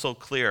Paul's so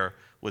clear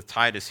with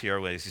Titus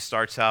here as he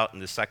starts out in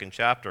the second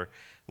chapter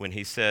when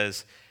he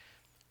says,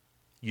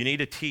 you need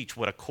to teach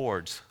what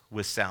accords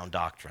with sound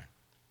doctrine.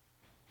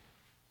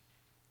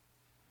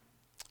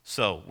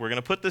 So we're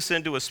going to put this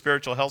into a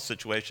spiritual health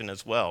situation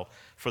as well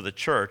for the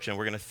church, and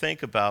we're going to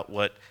think about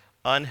what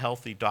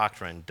unhealthy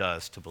doctrine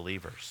does to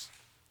believers.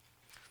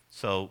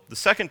 So the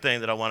second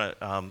thing that I want to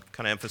kind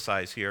of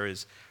emphasize here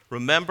is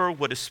remember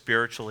what is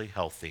spiritually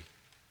healthy.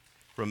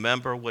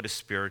 Remember what is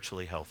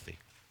spiritually healthy.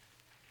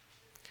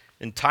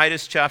 In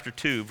Titus chapter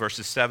 2,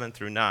 verses 7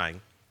 through 9,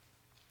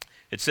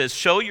 it says,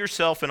 show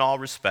yourself in all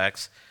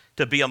respects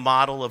to be a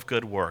model of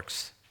good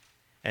works,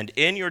 and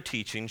in your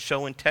teaching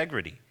show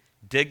integrity,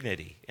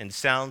 dignity, and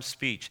sound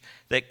speech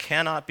that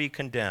cannot be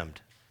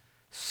condemned,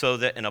 so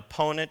that an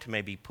opponent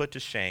may be put to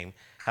shame,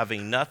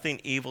 having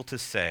nothing evil to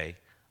say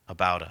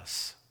about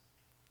us.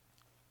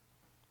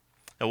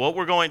 Now, what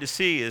we're going to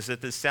see is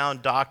that this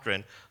sound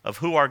doctrine of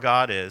who our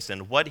God is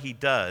and what he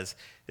does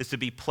is to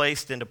be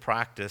placed into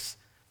practice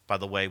by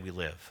the way we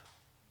live.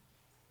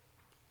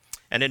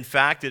 And in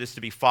fact, it is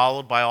to be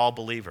followed by all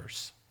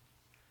believers.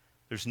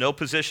 There's no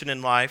position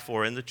in life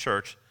or in the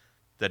church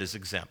that is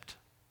exempt.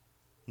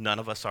 None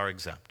of us are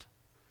exempt.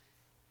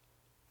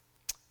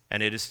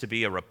 And it is to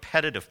be a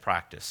repetitive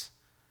practice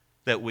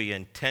that we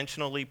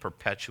intentionally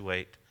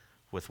perpetuate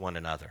with one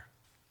another.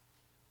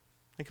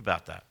 Think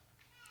about that.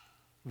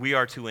 We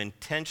are to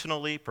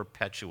intentionally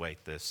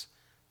perpetuate this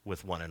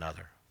with one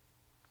another.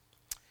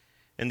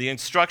 In the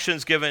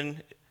instructions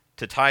given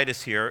to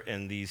Titus here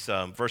in these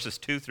verses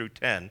 2 through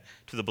 10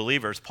 to the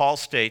believers, Paul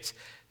states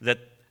that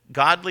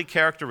godly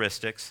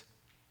characteristics,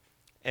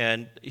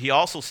 and he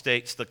also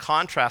states the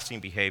contrasting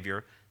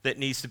behavior that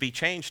needs to be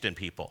changed in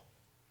people.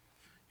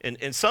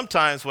 And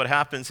sometimes what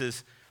happens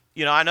is,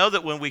 I know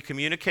that when we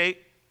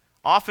communicate,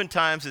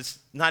 oftentimes it's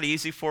not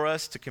easy for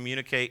us to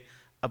communicate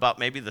about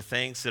maybe the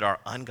things that are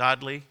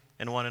ungodly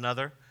in one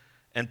another.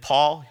 And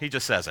Paul, he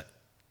just says it.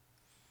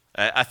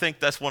 I think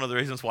that's one of the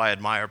reasons why I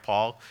admire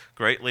Paul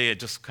greatly, and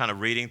just kind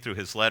of reading through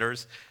his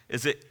letters,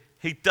 is that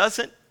he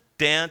doesn't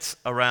dance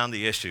around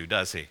the issue,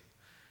 does he?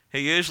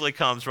 He usually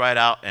comes right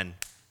out and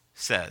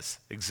says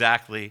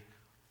exactly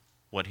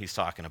what he's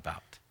talking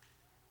about.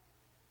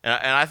 And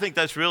I think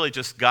that's really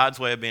just God's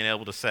way of being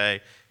able to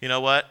say, you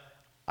know what?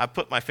 I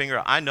put my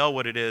finger, I know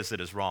what it is that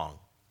is wrong.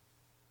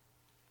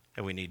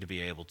 And we need to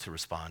be able to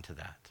respond to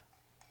that.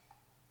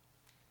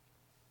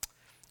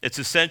 It's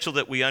essential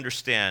that we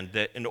understand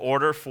that in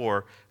order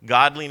for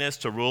godliness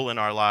to rule in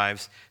our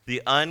lives,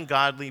 the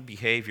ungodly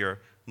behavior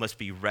must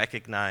be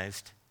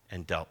recognized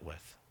and dealt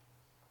with.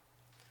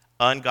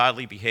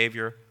 Ungodly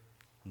behavior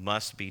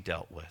must be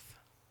dealt with.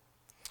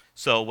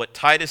 So what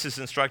Titus is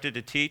instructed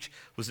to teach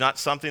was not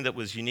something that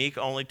was unique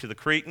only to the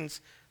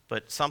Cretans,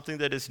 but something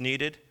that is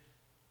needed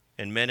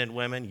in men and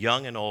women,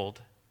 young and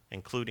old,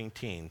 including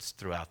teens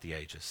throughout the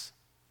ages,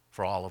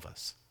 for all of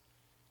us.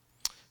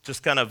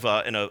 Just kind of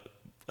in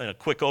a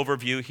quick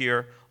overview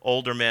here,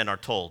 older men are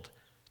told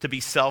to be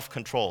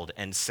self-controlled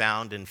and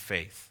sound in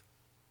faith.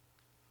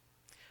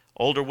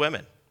 Older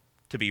women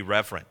to be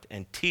reverent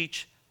and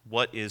teach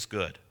what is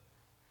good.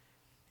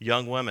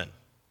 Young women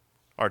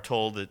are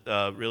told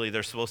that really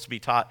they're supposed to be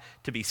taught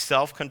to be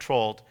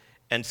self-controlled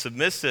and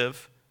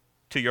submissive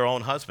to your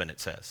own husband, it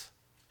says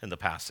in the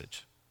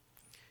passage.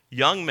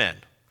 Young men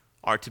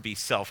are to be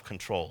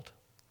self-controlled.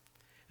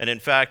 And in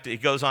fact, he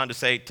goes on to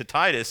say to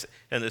Titus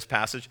in this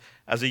passage,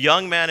 as a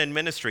young man in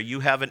ministry, you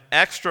have an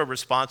extra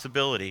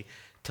responsibility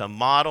to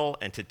model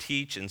and to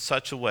teach in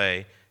such a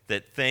way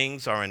that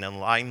things are in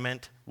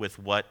alignment with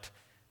what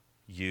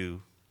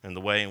you and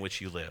the way in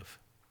which you live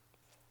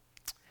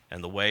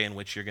and the way in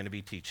which you're going to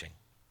be teaching.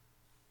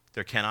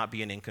 There cannot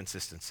be an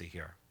inconsistency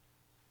here.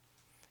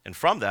 And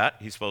from that,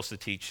 he's supposed to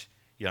teach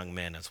young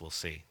men, as we'll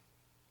see.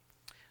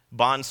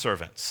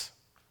 Bondservants.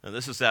 And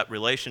this is that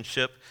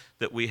relationship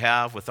that we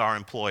have with our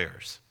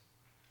employers.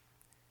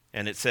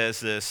 And it says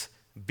this,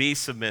 be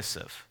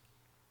submissive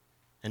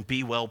and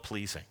be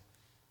well-pleasing.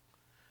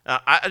 Now,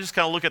 I just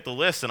kind of look at the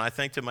list and I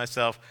think to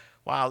myself,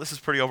 wow, this is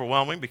pretty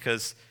overwhelming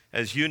because,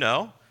 as you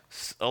know,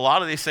 a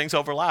lot of these things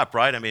overlap,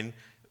 right? I mean,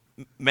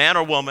 man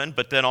or woman,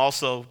 but then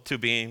also to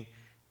being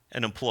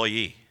an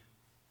employee.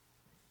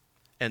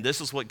 And this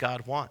is what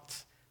God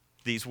wants.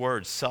 These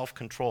words,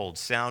 self-controlled,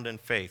 sound in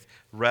faith,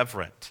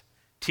 reverent,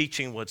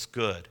 teaching what's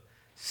good,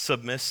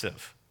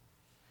 submissive,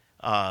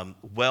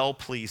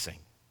 well-pleasing.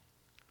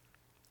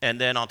 And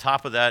then on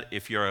top of that,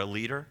 if you're a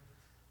leader,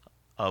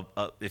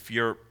 if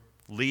you're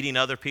leading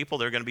other people,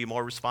 there are going to be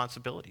more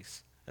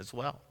responsibilities as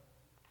well.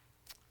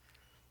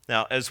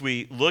 Now, as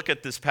we look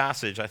at this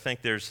passage, I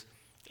think there's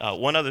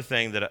one other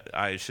thing that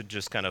I should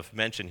just kind of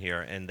mention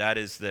here, and that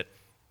is that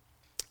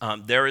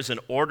there is an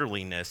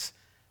orderliness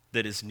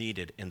that is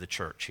needed in the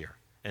church here,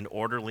 an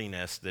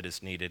orderliness that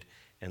is needed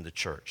in the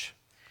church.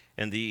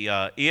 In the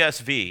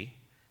ESV,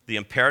 the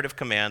imperative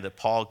command that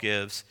Paul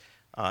gives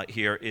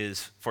here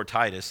is for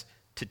Titus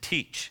to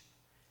teach.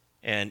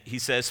 And he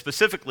says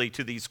specifically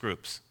to these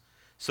groups.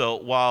 So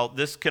while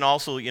this can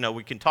also,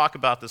 we can talk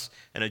about this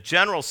in a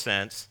general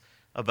sense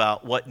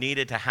about what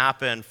needed to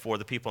happen for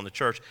the people in the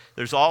church,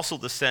 there's also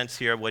the sense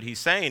here, what he's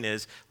saying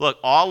is, look,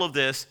 all of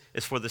this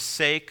is for the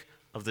sake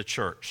of the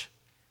church.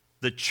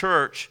 The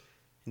church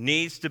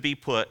needs to be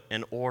put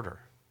in order.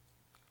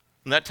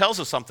 And that tells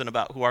us something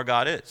about who our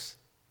God is.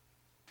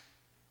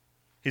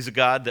 He's a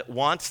God that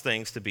wants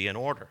things to be in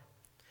order.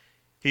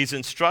 He's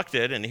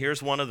instructed, and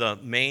here's one of the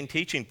main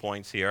teaching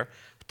points here,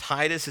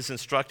 Titus is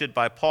instructed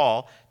by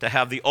Paul to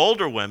have the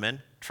older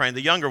women train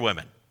the younger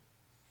women.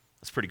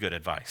 That's pretty good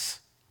advice.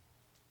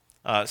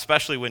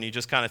 Especially when you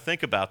just kind of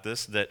think about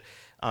this, that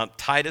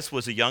Titus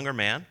was a younger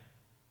man,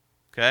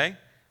 okay?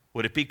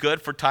 Would it be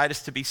good for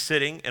Titus to be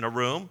sitting in a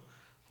room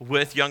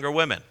with younger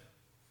women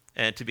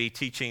and to be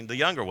teaching the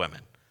younger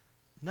women?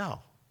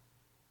 No.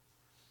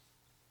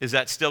 Is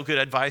that still good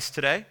advice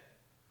today?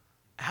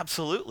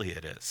 Absolutely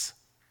it is.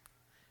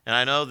 And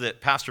I know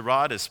that Pastor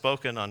Rod has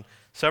spoken on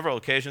several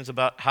occasions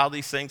about how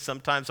these things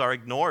sometimes are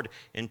ignored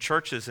in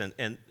churches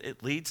and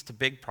it leads to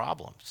big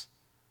problems.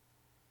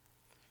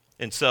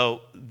 And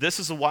so this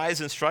is a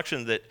wise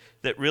instruction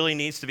that really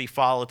needs to be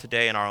followed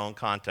today in our own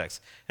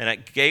context. And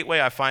at Gateway,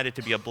 I find it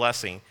to be a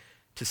blessing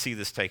to see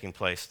this taking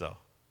place, though.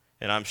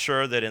 And I'm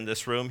sure that in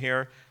this room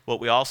here, what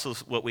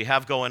we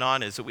have going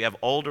on is that we have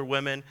older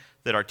women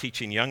that are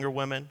teaching younger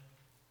women.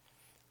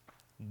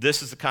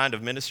 This is the kind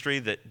of ministry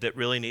that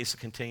really needs to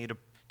continue to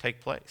take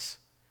place.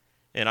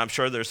 And I'm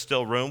sure there's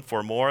still room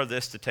for more of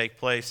this to take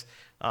place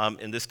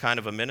in this kind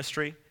of a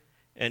ministry.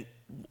 And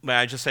may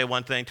I just say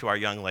one thing to our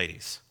young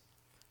ladies?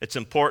 It's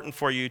important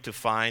for you to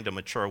find a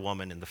mature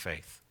woman in the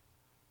faith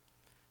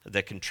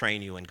that can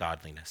train you in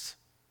godliness,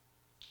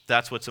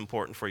 that's what's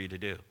important for you to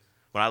do.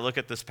 When I look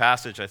at this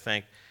passage, I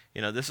think,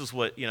 this is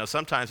what,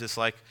 sometimes it's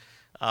like,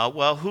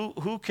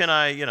 who can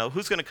I,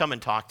 who's going to come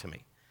and talk to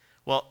me?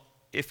 Well,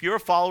 if you're a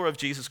follower of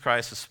Jesus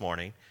Christ this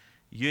morning,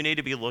 you need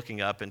to be looking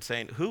up and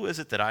saying, who is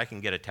it that I can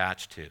get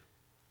attached to?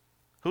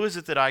 Who is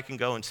it that I can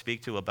go and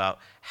speak to about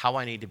how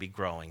I need to be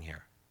growing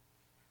here?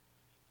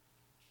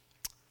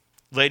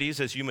 Ladies,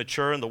 as you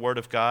mature in the Word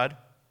of God,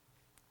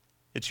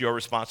 it's your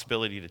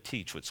responsibility to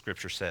teach what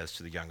Scripture says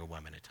to the younger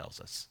women, it tells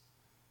us.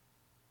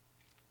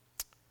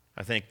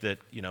 I think that,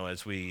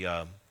 as we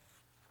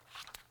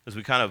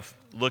kind of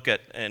look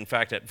at, in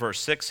fact, at verse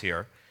 6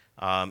 here,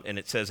 and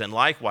it says, and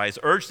likewise,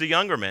 urge the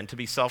younger men to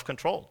be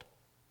self-controlled.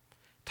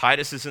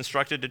 Titus is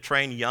instructed to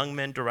train young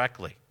men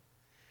directly.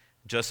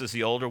 Just as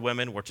the older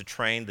women were to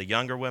train the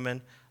younger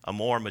women, a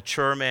more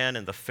mature man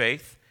in the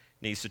faith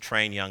needs to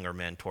train younger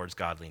men towards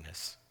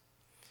godliness.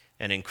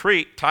 And in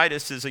Crete,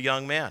 Titus is a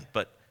young man,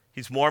 but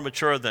he's more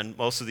mature than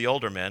most of the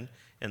older men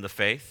in the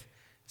faith.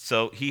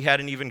 So he had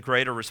an even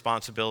greater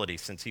responsibility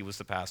since he was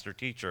the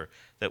pastor-teacher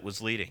that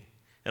was leading.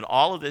 And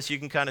all of this, you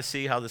can kind of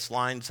see how this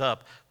lines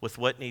up with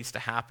what needs to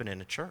happen in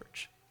a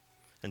church.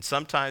 And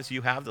sometimes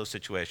you have those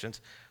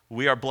situations.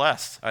 We are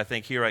blessed, I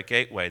think, here at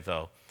Gateway,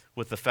 though,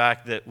 with the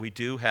fact that we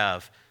do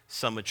have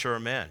some mature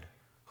men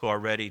who are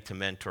ready to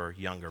mentor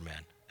younger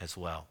men as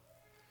well.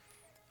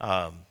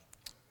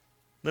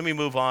 Let me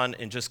move on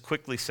and just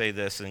quickly say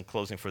this in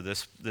closing for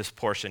this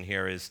portion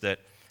here is that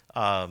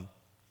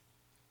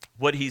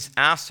what he's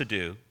asked to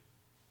do,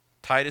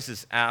 Titus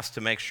is asked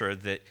to make sure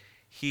that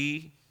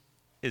he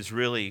is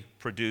really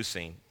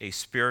producing a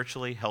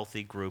spiritually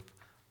healthy group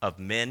of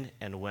men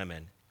and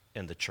women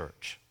in the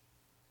church.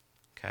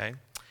 Okay?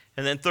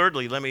 And then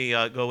thirdly, let me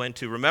go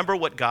into remember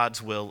what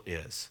God's will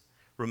is.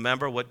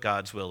 Remember what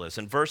God's will is.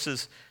 In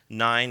verses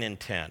 9 and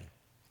 10,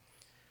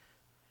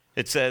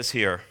 it says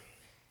here,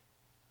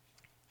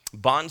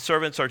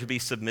 bondservants are to be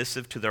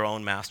submissive to their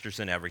own masters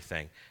in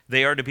everything.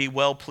 They are to be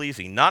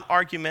well-pleasing, not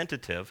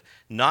argumentative,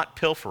 not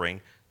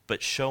pilfering,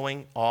 but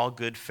showing all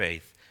good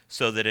faith,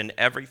 so that in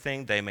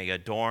everything they may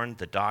adorn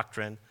the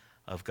doctrine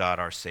of God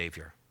our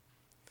Savior.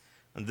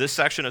 And this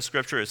section of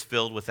Scripture is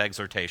filled with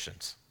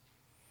exhortations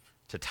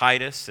to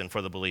Titus and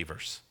for the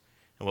believers.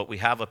 And what we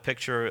have a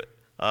picture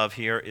of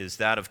here is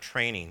that of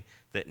training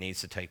that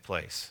needs to take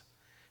place.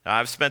 Now,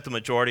 I've spent the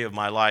majority of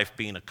my life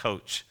being a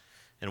coach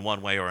in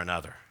one way or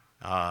another.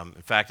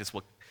 In fact, it's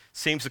what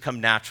seems to come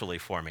naturally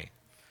for me.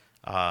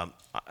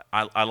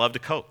 I love to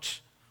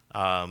coach,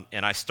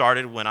 and I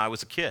started when I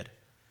was a kid.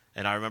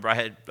 And I remember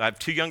I have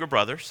two younger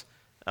brothers.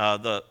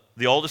 The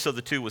oldest of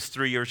the two was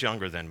 3 years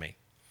younger than me.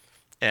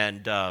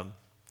 And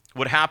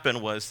what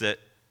happened was that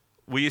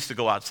we used to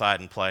go outside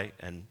and play,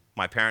 and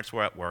my parents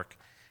were at work.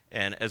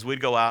 And as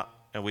we'd go out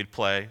and we'd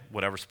play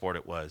whatever sport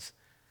it was,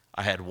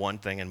 I had one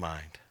thing in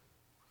mind: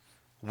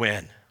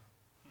 win.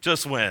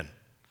 Just win.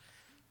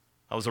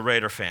 I was a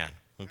Raider fan,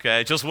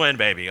 okay? Just win,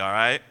 baby, all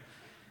right?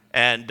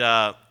 And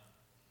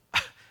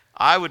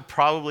I would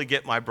probably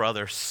get my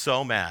brother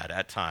so mad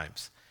at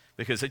times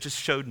because it just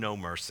showed no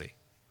mercy.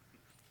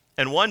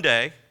 And one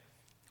day,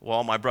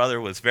 while my brother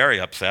was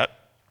very upset,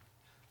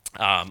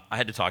 I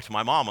had to talk to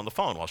my mom on the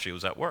phone while she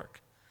was at work.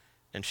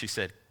 And she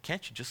said,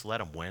 "Can't you just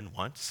let him win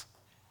once?"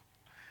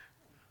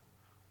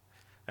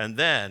 And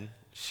then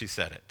she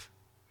said it.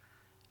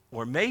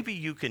 Or maybe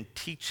you can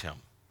teach him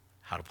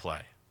how to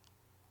play.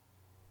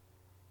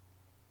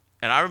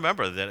 And I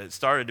remember that it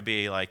started to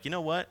be like, you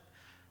know what?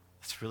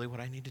 That's really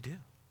what I need to do.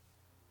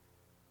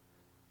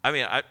 I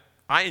mean,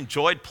 I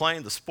enjoyed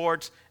playing the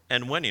sports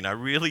and winning. I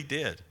really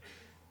did.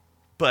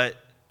 But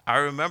I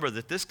remember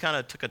that this kind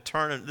of took a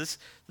turn, and this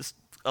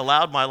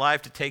allowed my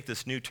life to take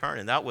this new turn,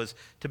 and that was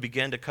to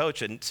begin to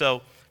coach. And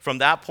so from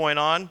that point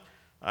on,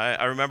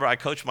 I remember I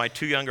coached my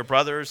two younger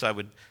brothers. I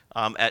would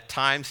at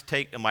times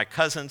my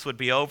cousins would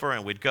be over,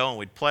 and we'd go and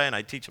we'd play, and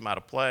I'd teach them how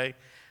to play.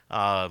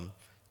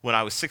 When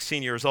I was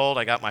 16 years old,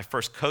 I got my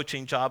first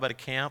coaching job at a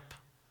camp.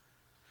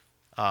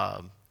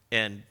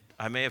 And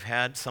I may have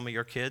had some of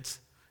your kids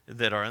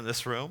that are in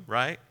this room,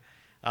 right?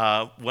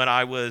 When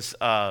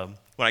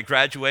I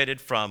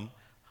graduated from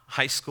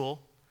high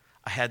school,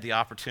 I had the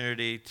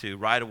opportunity to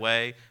right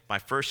away, my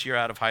first year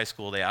out of high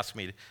school, they asked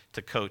me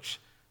to coach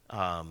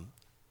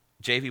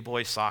JV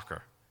boys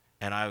soccer.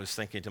 And I was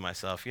thinking to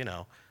myself,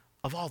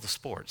 of all the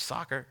sports,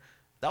 soccer,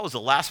 that was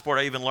the last sport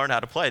I even learned how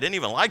to play. I didn't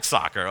even like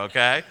soccer,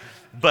 okay?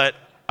 But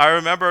I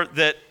remember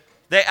that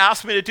they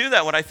asked me to do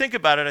that. When I think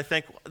about it, I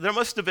think there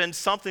must have been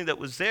something that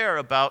was there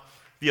about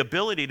the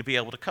ability to be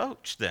able to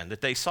coach then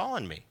that they saw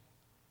in me.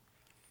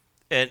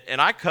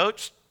 And I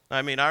coached.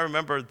 I mean, I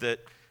remember that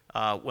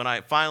when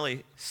I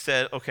finally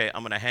said, okay,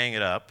 I'm going to hang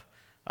it up,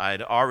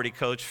 I'd already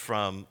coached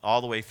from all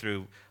the way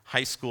through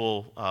high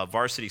school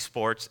varsity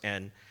sports,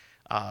 and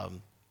I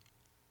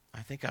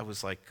think I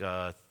was like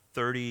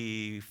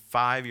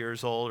 35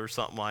 years old or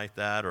something like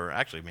that, or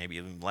actually maybe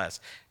even less.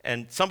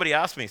 And somebody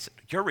asked me,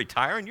 "You're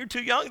retiring? You're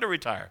too young to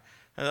retire."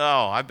 And,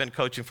 "Oh, I've been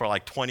coaching for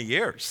like 20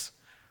 years.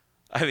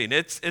 I mean,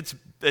 it's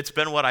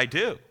been what I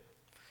do."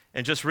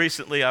 And just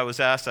recently I was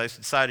asked, I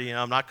decided,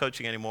 I'm not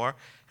coaching anymore,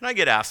 and I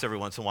get asked every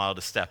once in a while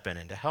to step in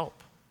and to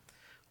help.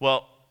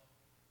 Well,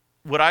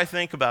 what I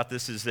think about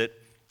this is that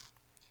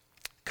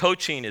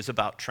coaching is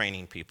about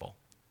training people.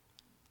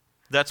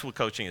 That's what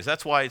coaching is.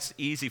 That's why it's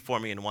easy for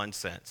me in one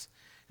sense.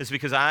 It's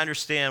because I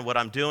understand what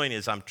I'm doing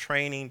is I'm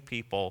training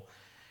people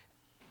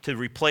to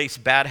replace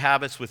bad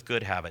habits with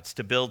good habits,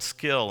 to build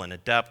skill and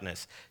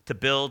adeptness, to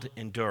build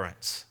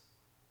endurance.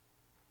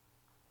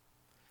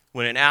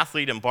 When an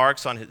athlete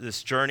embarks on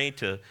this journey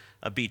to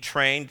be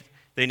trained,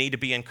 they need to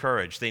be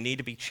encouraged. They need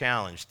to be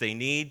challenged. They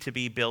need to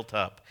be built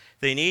up.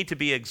 They need to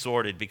be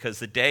exhorted because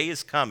the day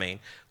is coming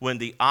when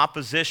the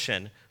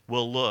opposition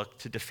will look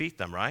to defeat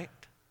them, right?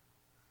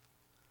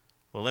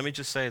 Well, let me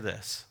just say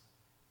this.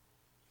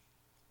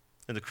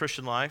 In the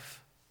Christian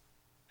life,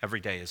 every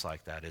day is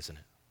like that, isn't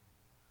it?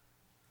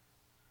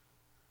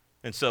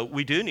 And so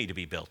we do need to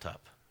be built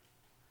up.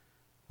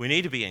 We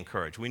need to be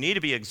encouraged. We need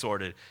to be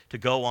exhorted to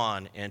go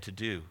on and to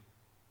do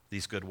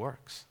these good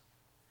works.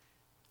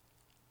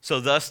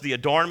 So thus, the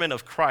adornment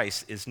of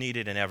Christ is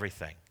needed in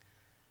everything,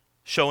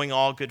 showing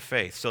all good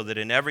faith, so that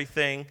in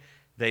everything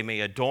they may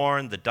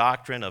adorn the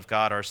doctrine of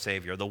God our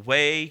Savior. The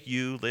way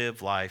you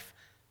live life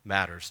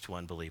matters to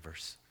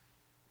unbelievers.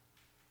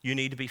 You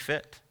need to be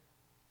fit.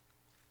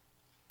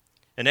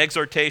 An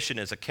exhortation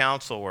is a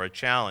counsel or a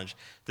challenge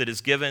that is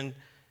given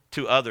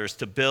to others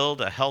to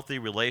build a healthy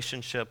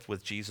relationship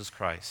with Jesus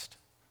Christ.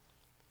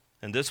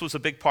 And this was a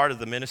big part of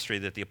the ministry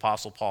that the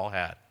Apostle Paul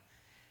had.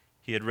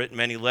 He had written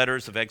many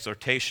letters of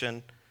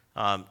exhortation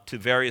to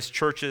various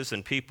churches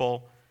and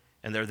people,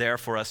 and they're there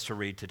for us to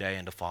read today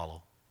and to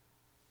follow.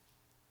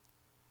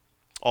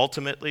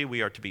 Ultimately,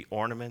 we are to be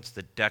ornaments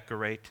that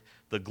decorate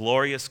the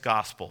glorious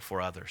gospel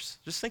for others.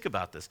 Just think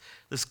about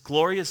this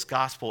glorious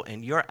gospel,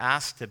 and you're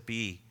asked to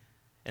be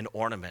an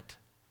ornament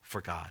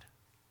for God,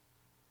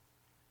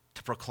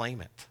 to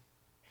proclaim it.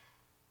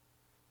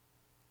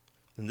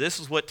 And this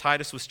is what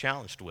Titus was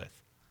challenged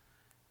with.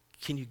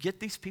 Can you get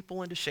these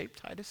people into shape,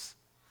 Titus?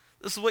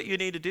 This is what you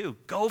need to do.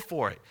 Go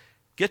for it.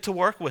 Get to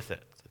work with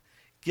it.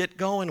 Get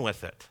going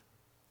with it,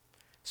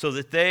 so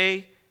that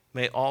they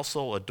may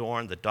also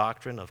adorn the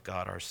doctrine of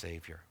God our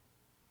Savior.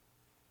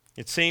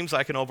 It seems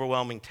like an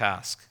overwhelming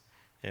task.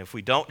 And if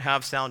we don't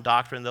have sound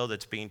doctrine, though,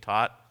 that's being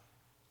taught,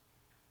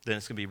 then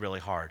it's going to be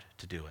really hard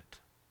to do it.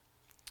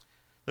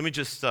 Let me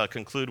just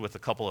conclude with a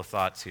couple of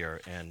thoughts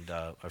here, and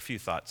a few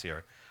thoughts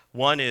here.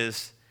 One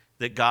is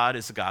that God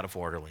is a God of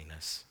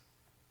orderliness,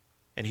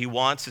 and he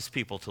wants his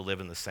people to live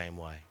in the same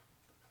way.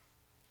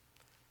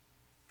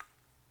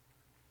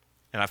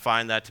 And I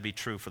find that to be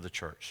true for the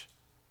church.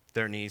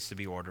 There needs to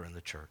be order in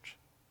the church.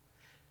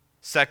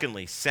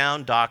 Secondly,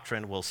 sound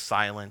doctrine will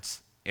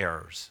silence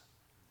errors.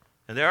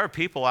 And there are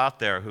people out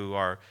there who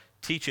are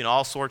teaching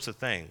all sorts of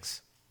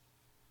things.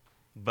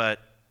 But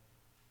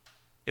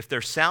if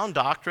there's sound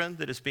doctrine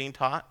that is being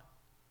taught,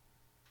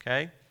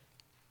 okay,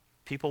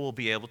 people will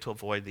be able to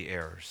avoid the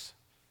errors.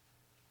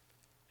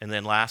 And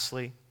then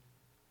lastly,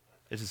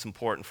 it is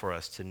important for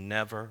us to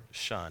never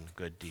shun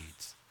good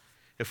deeds.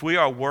 If we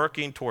are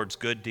working towards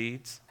good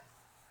deeds,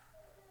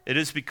 it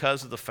is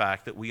because of the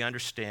fact that we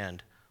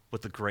understand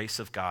what the grace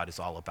of God is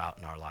all about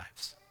in our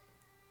lives.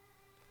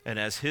 And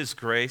as his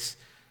grace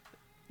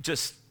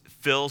just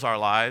fills our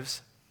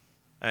lives,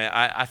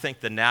 I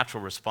think the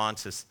natural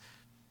response is,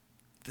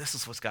 this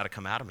is what's got to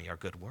come out of me, our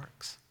good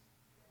works.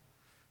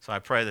 So I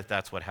pray that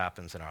that's what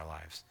happens in our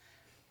lives.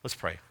 Let's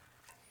pray.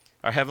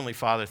 Our Heavenly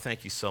Father,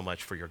 thank you so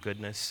much for your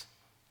goodness,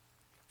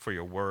 for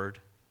your word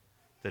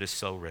that is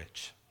so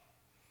rich.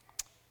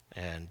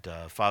 And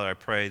Father, I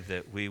pray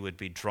that we would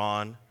be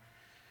drawn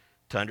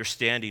to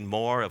understanding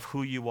more of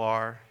who you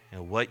are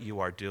and what you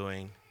are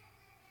doing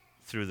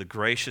through the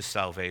gracious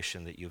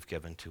salvation that you've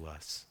given to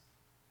us.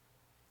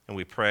 And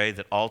we pray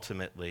that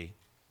ultimately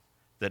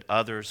that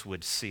others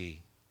would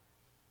see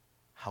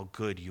how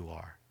good you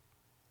are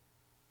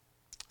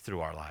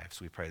through our lives.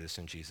 We pray this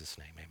in Jesus'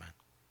 name. Amen.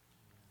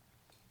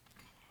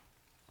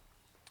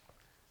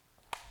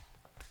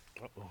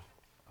 Uh-oh,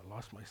 I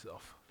lost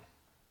myself.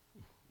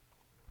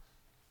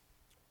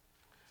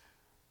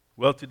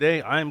 Well,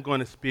 today I'm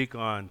going to speak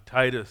on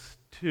Titus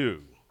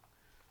 2,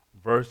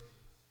 verse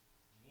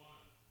 1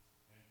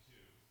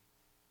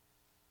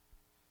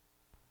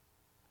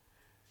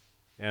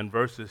 and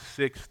verses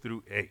 6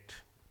 through 8.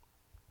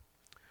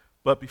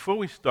 But before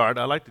we start,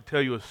 I'd like to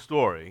tell you a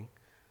story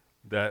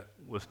that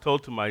was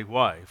told to my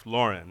wife,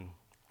 Lauren,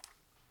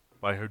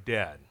 by her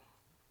dad.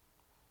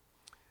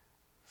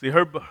 See,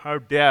 her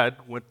dad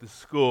went to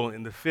school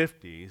in the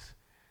 50s,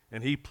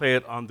 and he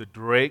played on the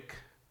Drake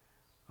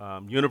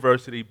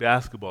University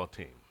basketball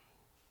team.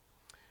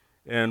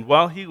 And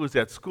while he was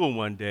at school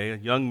one day, a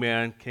young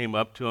man came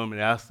up to him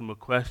and asked him a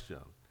question.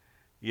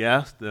 He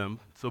asked him,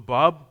 "So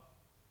Bob,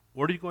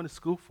 what are you going to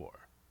school for?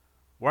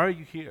 Why are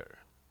you here?"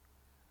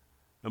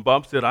 And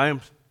Bob said, "I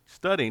am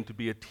studying to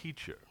be a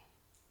teacher."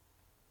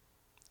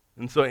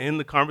 And so in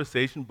the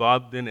conversation,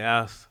 Bob then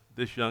asked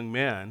this young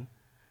man,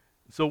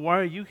 "So why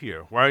are you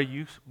here? What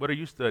are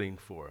you studying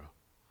for?"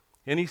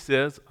 And he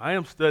says, "I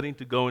am studying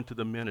to go into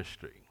the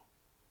ministry."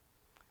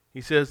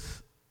 He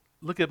says,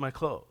 look at my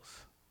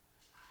clothes.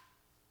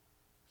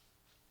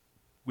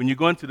 When you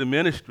go into the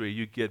ministry,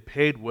 you get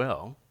paid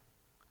well,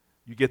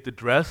 you get to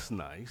dress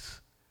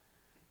nice,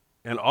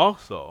 and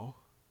also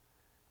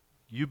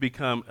you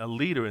become a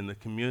leader in the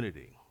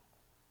community.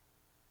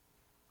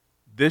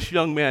 This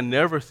young man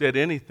never said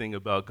anything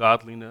about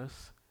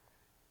godliness.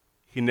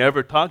 He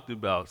never talked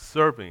about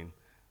serving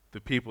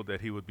the people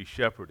that he would be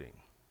shepherding.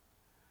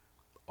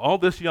 All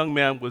this young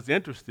man was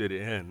interested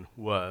in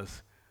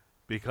was,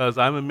 because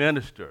I'm a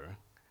minister,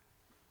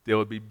 there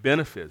would be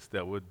benefits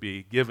that would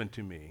be given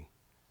to me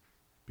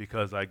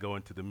because I go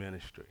into the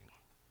ministry.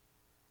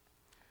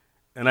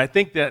 And I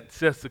think that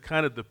sets the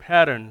kind of the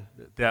pattern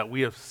that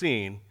we have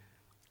seen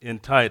in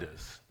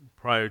Titus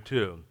prior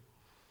to.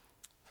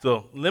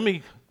 So let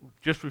me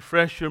just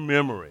refresh your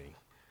memory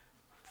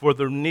for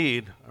the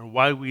need, or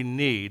why we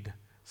need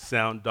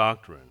sound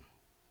doctrine.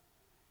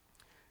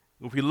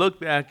 If we look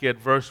back at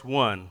verse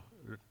 1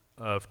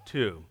 of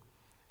 2,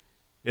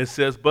 it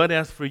says, "But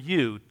as for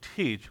you,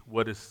 teach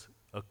what is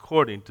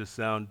according to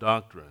sound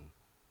doctrine."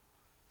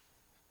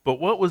 But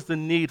what was the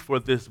need for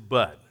this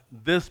but?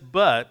 This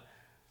but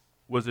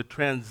was a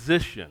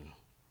transition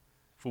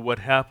for what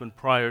happened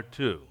prior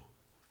to.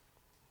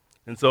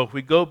 And so if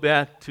we go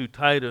back to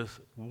Titus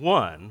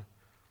 1,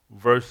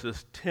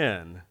 verses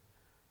 10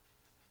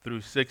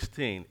 through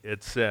 16,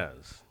 it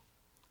says,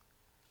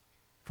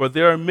 "For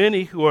there are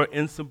many who are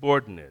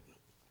insubordinate,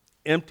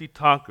 empty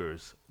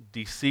talkers,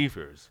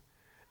 deceivers,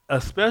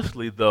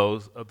 especially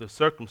those of the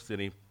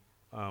circumcision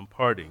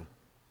party."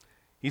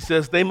 He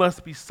says they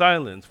must be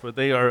silenced, for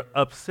they are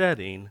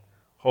upsetting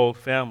whole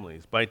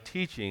families by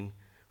teaching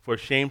for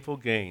shameful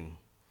gain.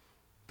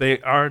 They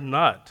are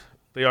not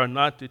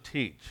to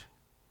teach.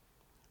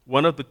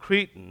 One of the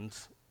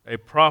Cretans, a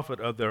prophet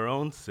of their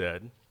own,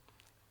 said,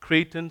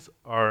 "Cretans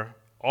are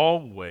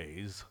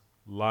always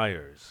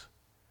liars,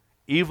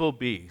 evil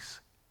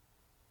beasts,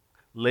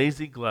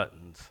 lazy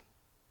gluttons."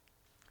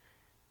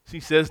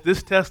 He says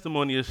this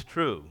testimony is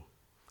true.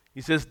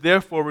 He says,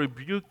 "Therefore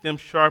rebuke them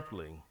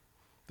sharply,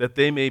 that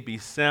they may be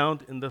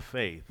sound in the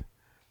faith,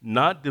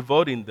 not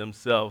devoting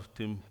themselves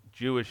to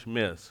Jewish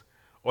myths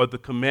or the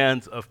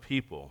commands of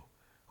people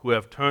who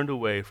have turned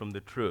away from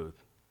the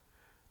truth.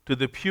 To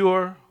the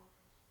pure,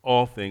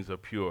 all things are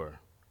pure,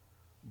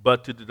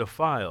 but to the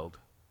defiled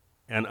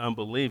and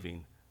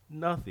unbelieving,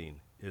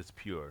 nothing is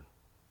pure.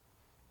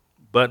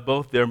 But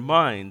both their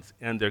minds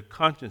and their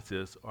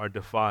consciences are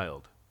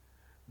defiled.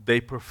 They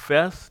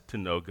profess to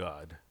know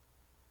God,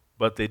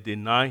 but they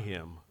deny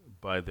him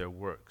by their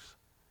works.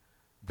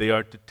 They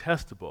are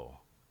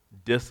detestable,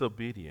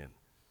 disobedient,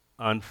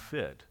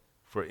 unfit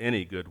for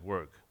any good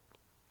work."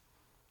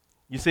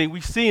 You see,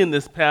 we see in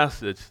this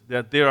passage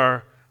that there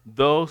are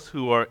those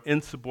who are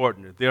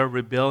insubordinate, they are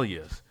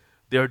rebellious,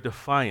 they are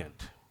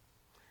defiant.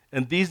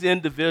 And these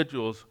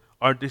individuals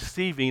are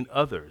deceiving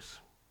others.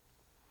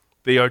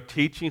 They are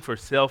teaching for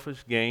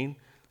selfish gain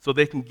so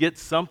they can get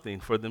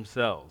something for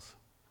themselves.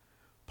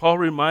 Paul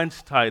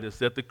reminds Titus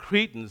that the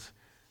Cretans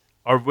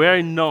are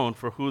very known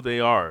for who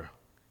they are.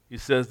 He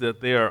says that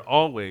they are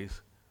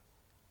always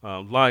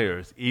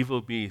liars,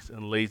 evil beasts,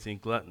 and lazy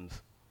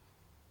gluttons.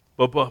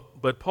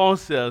 But Paul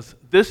says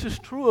this is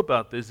true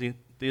about these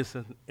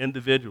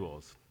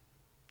individuals.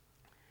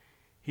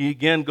 He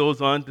again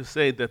goes on to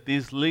say that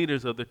these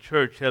leaders of the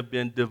church have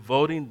been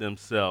devoting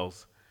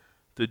themselves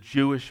to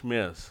Jewish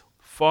myths,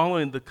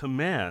 following the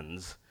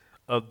commands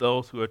of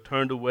those who are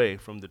turned away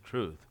from the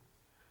truth.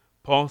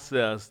 Paul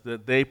says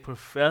that they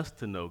profess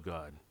to know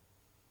God,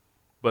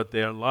 but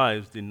their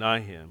lives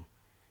deny him.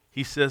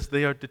 He says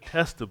they are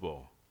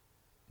detestable,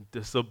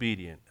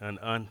 disobedient, and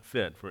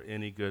unfit for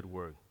any good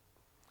work.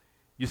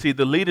 You see,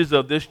 the leaders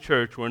of this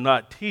church were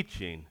not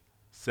teaching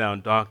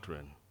sound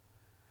doctrine,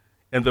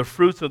 and the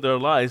fruits of their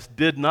lives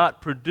did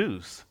not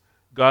produce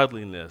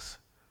godliness,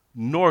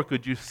 nor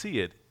could you see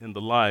it in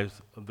the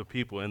lives of the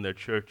people in their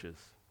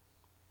churches.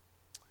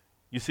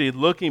 You see,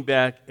 looking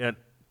back at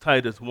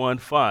Titus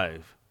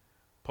 1:5,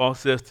 Paul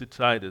says to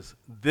Titus,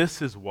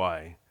 "This is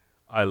why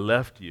I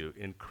left you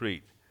in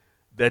Crete,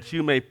 that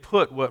you may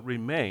put what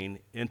remain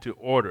into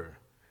order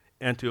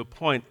and to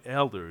appoint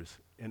elders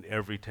in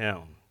every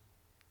town."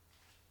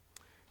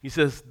 He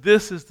says,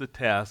 "This is the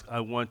task I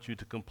want you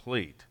to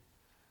complete."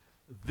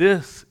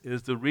 This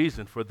is the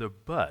reason for the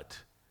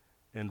but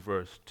in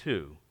verse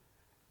 2,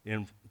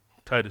 in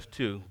Titus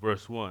 2,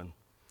 verse 1.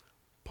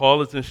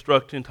 Paul is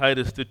instructing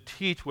Titus to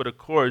teach what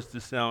accords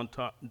to sound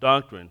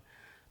doctrine,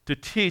 to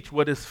teach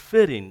what is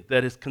fitting,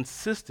 that is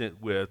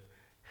consistent with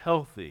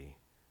healthy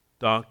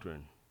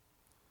doctrine.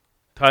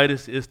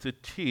 Titus is to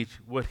teach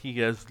what he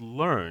has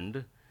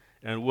learned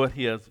and what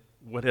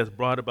has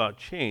brought about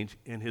change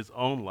in his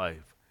own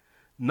life,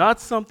 not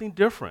something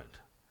different.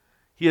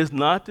 He is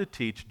not to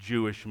teach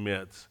Jewish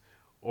myths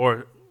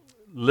or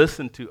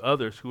listen to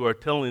others who are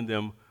telling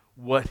them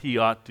what he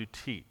ought to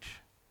teach.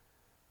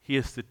 He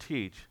is to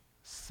teach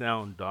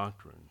sound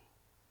doctrine.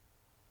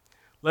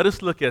 Let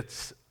us look at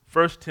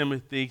 1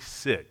 Timothy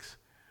 6,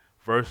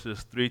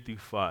 verses 3 through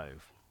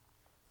 5.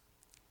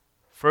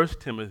 1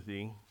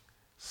 Timothy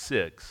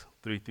 6,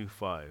 3 through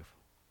 5.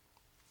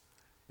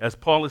 As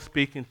Paul is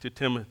speaking to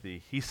Timothy,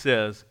 he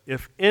says,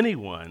 "If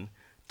anyone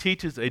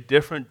teaches a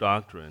different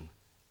doctrine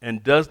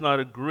and does not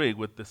agree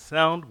with the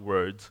sound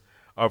words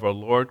of our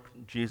Lord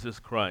Jesus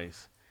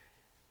Christ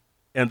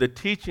and the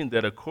teaching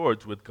that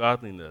accords with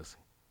godliness,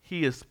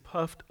 he is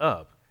puffed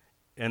up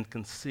and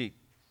conceit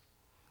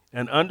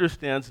and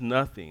understands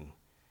nothing.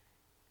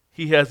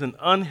 He has an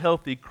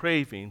unhealthy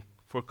craving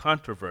for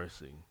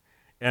controversy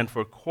and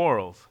for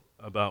quarrels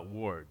about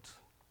words,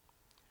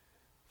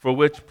 for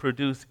which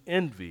produce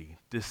envy,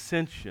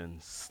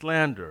 dissension,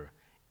 slander,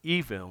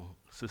 evil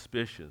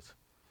suspicions,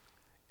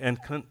 and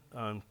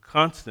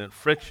constant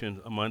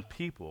friction among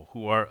people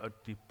who are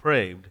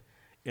depraved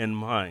in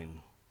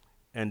mind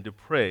and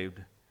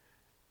deprived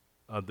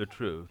of the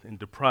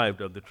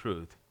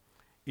truth,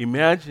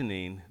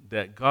 imagining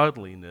that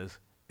godliness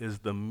is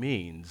the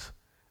means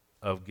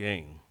of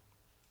gain."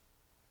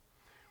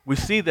 We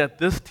see that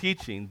this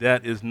teaching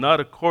that is not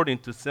according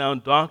to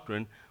sound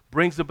doctrine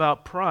brings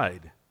about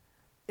pride,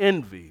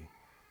 envy,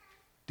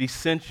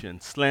 dissension,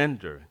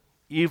 slander,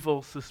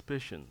 evil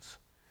suspicions,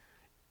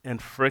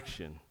 and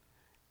friction,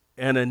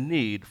 and a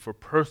need for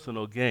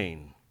personal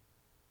gain.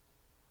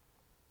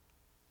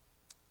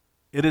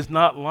 It is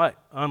not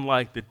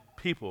unlike the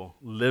people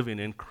living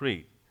in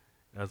Crete,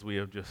 as we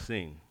have just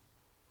seen.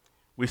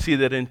 We see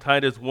that in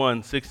Titus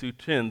 1, 6 through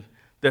 10,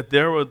 that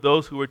there were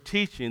those who were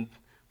teaching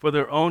for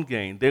their own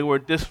gain. They were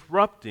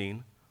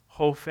disrupting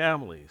whole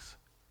families.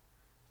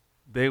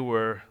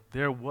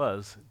 There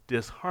was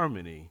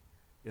disharmony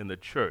in the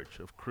church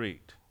of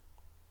Crete.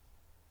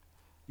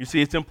 You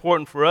see, it's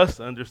important for us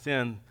to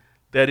understand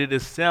that it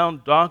is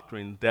sound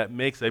doctrine that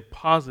makes a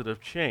positive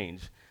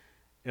change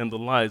in the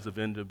lives of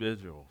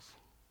individuals.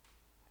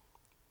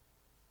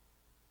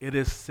 It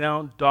is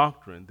sound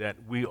doctrine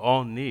that we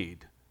all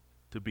need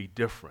to be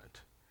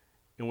different.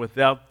 And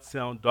without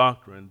sound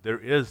doctrine, there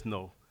is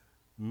no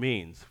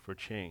means for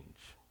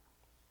change.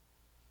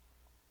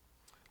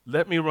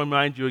 Let me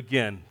remind you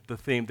again the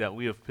theme that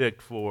we have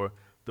picked for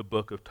the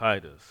book of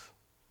Titus.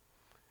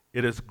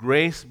 It is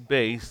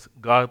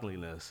grace-based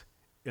godliness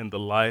in the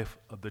life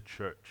of the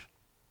church.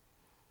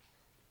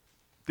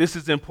 This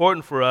is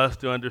important for us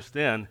to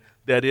understand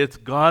that it's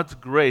God's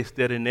grace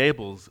that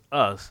enables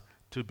us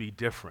to be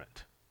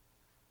different.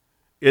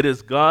 It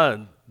is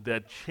God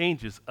that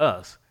changes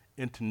us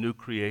into new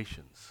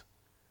creations.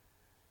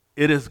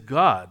 It is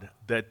God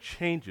that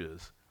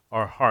changes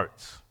our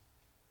hearts.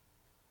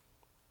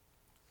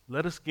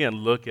 Let us again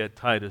look at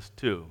Titus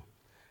 2.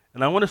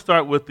 And I want to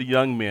start with the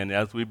young men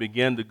as we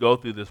begin to go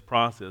through this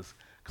process,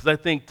 because I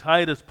think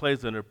Titus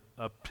plays a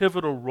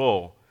pivotal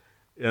role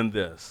in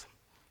this.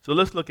 So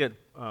let's look at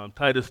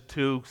Titus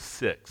 2,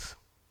 6.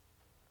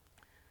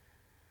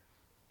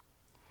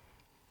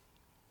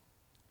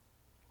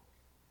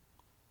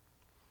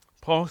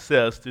 Paul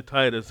says to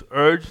Titus,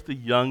 "Urge the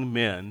young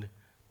men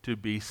to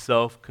be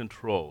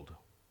self-controlled."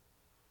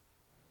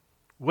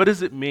 What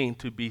does it mean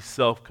to be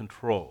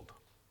self-controlled?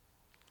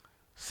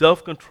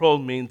 Self-control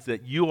means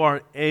that you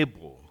are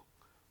able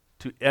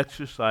to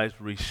exercise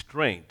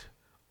restraint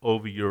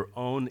over your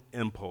own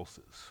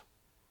impulses,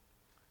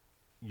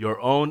 your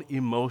own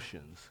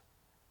emotions,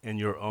 and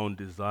your own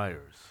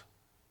desires.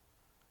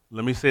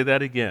 Let me say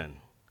that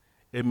again.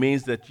 It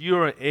means that you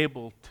are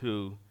able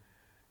to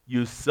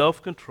use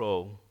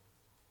self-control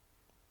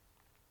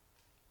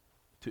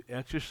to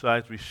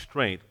exercise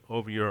restraint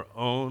over your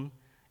own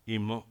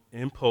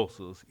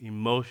impulses,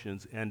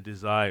 emotions, and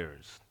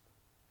desires.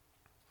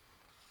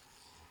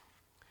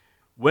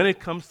 When it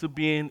comes to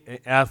being an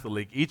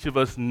athlete, each of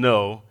us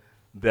know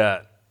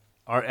that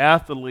our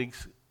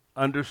athletes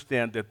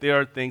understand that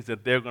there are things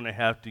that they're going to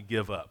have to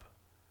give up.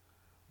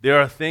 There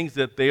are things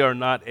that they are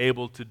not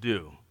able to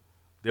do.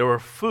 There are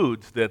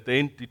foods that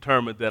they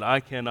determine that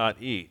I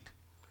cannot eat.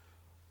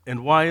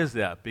 And why is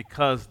that?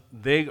 Because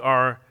they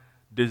are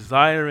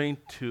desiring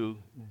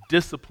to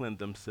discipline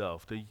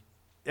themselves, to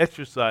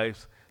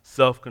exercise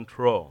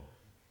self-control.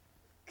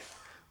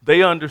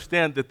 They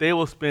understand that they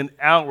will spend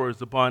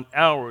hours upon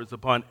hours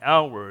upon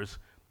hours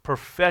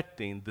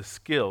perfecting the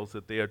skills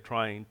that they are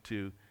trying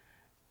to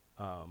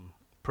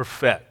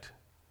perfect.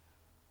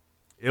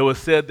 It was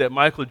said that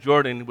Michael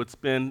Jordan would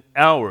spend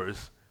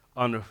hours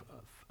on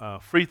the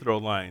free throw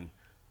line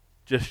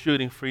just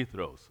shooting free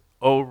throws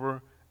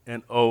over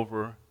and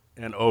over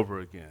and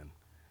over again.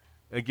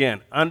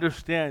 Again,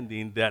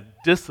 understanding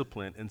that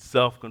discipline and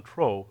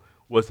self-control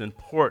was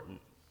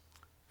important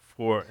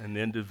for an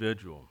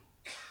individual.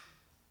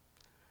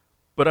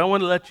 But I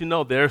want to let you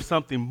know there's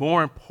something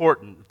more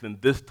important than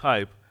this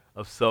type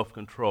of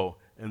self-control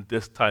and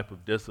this type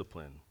of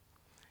discipline.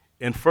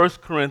 In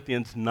 1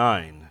 Corinthians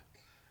 9,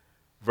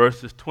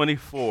 verses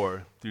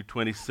 24 through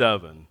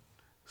 27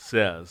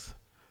 says,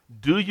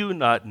 "Do you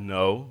not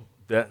know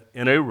that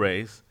in a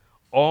race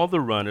all the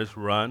runners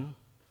run,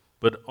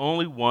 but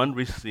only one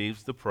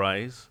receives the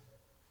prize?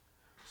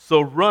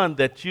 So run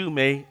that you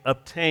may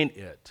obtain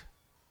it.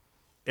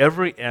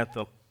 Every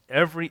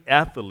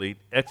athlete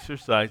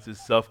exercises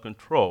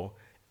self-control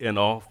in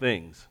all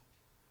things.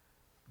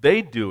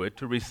 They do it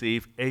to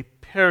receive a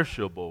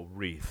perishable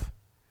wreath,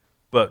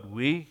 but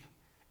we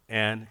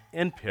an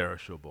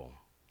imperishable.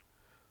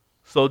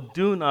 So I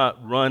do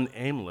not run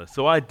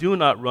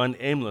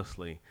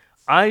aimlessly.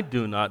 I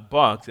do not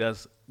box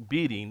as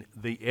beating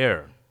the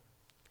air,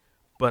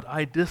 but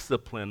I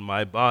discipline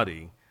my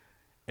body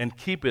and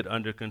keep it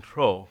under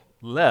control,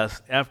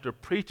 lest after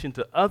preaching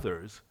to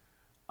others,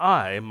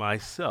 I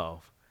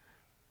myself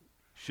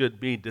should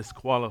be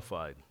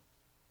disqualified.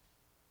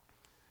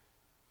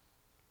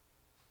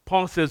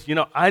 Paul says,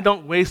 I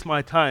don't waste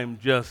my time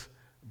just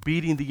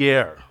beating the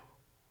air.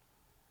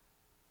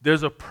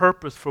 There's a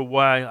purpose for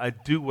why I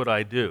do what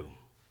I do.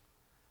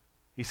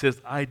 He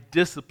says, I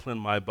discipline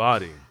my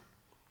body.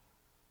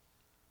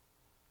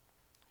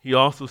 He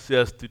also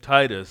says to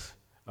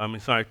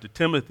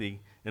Timothy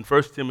in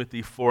 1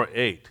 Timothy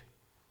 4:8,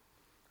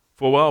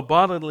 for while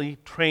bodily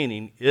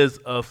training is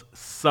of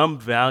some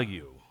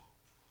value,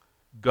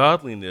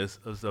 godliness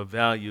is of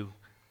value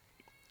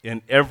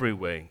in every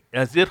way,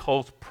 as it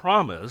holds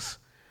promise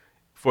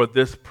for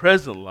this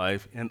present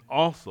life and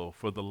also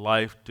for the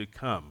life to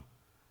come.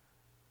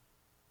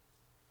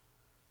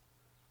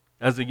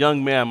 As a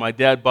young man, my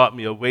dad bought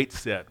me a weight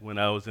set when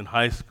I was in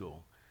high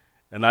school,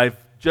 and I've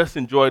just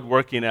enjoyed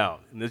working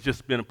out, and it's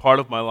just been a part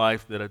of my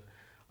life that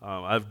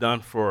I've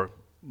done for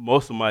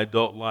most of my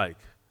adult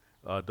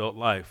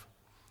life.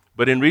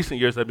 But in recent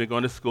years, I've been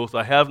going to school, so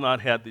I have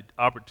not had the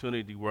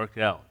opportunity to work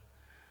out.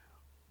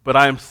 But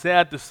I am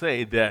sad to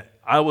say that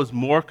I was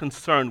more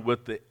concerned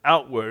with the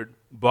outward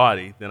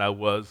body than I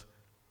was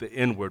the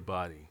inward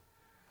body.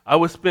 I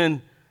would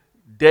spend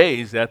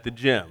days at the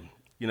gym.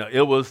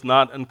 It was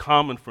not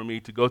uncommon for me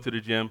to go to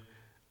the gym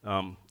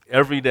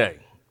every day.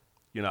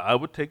 I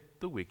would take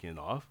the weekend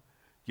off,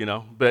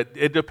 but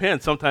it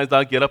depends. Sometimes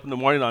I'll get up in the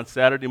morning on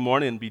Saturday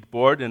morning and be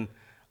bored, and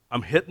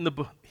I'm hitting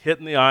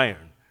the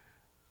iron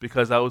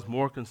because I was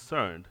more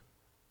concerned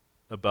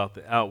about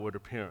the outward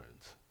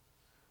appearance.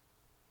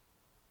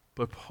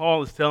 But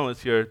Paul is telling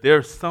us here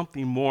there's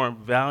something more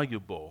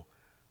valuable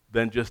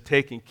than just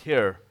taking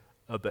care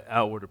of the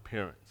outward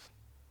appearance.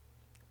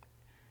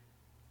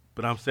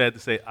 But I'm sad to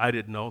say I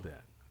didn't know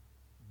that.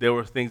 There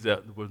were things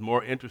that were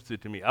more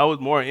interested to me. I was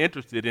more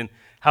interested in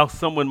how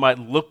someone might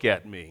look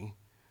at me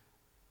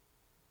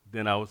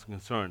than I was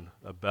concerned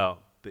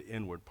about the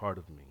inward part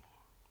of me.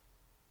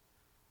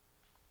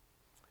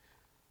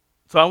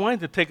 So I wanted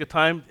to take a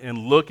time and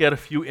look at a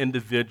few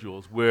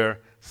individuals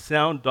where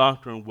sound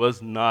doctrine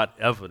was not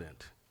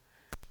evident.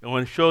 I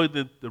want to show you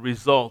the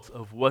results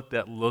of what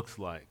that looks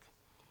like.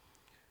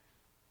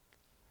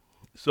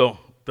 So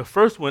the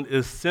first one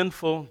is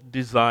sinful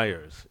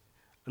desires.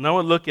 And I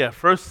want to look at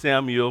 1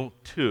 Samuel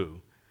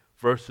 2,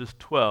 verses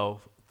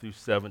 12 through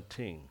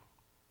 17.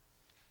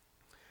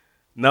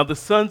 Now the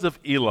sons of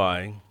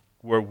Eli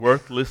were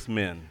worthless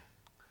men.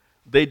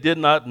 They did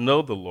not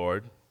know the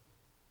Lord.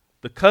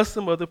 The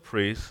custom of the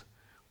priests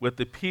with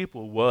the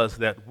people was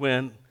that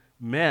when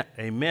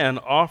a man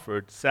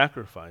offered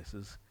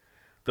sacrifices,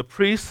 the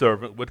priest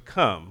servant would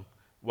come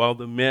while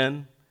the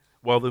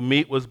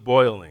meat was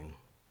boiling,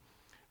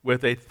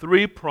 with a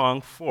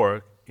 3-pronged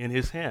fork in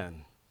his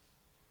hand.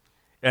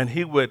 And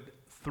he would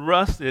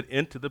thrust it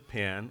into the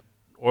pan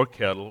or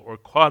kettle or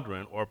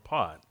cauldron or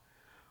pot.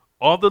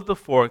 All that the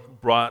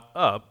fork brought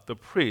up, the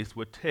priest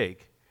would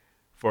take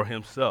for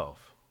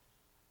himself.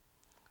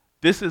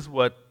 This is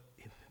what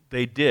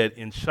they did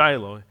in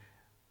Shiloh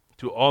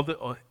to all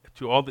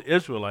the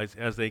Israelites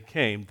as they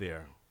came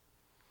there.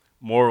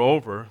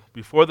 Moreover,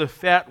 before the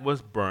fat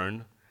was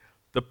burned,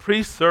 the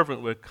priest's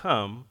servant would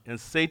come and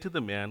say to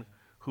the man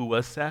who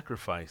was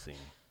sacrificing,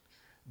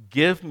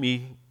 "Give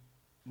me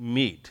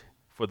meat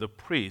for the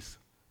priest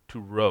to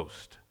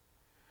roast.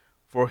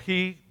 For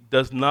he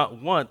does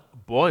not want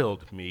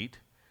boiled meat,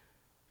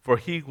 for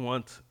he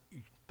wants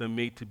the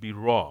meat to be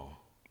raw."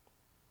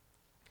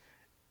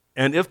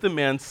 And if the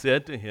man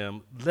said to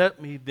him, let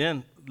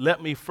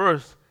me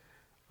first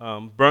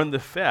burn the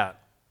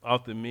fat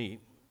off the meat,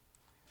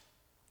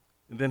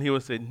 and then he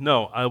would say,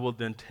 "No, I will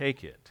then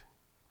take it."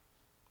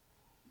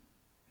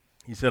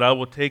 He said, "I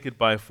will take it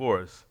by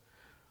force."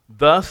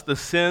 Thus the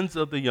sins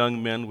of the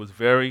young men was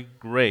very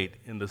great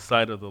in the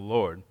sight of the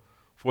Lord,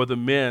 for the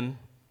men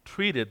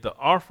treated the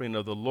offering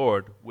of the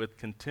Lord with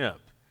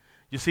contempt.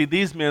 You see,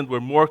 these men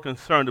were more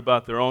concerned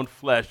about their own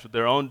flesh,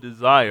 their own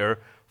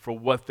desire for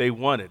what they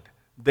wanted.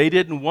 They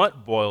didn't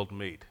want boiled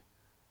meat.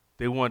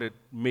 They wanted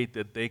meat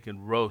that they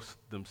can roast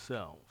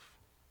themselves.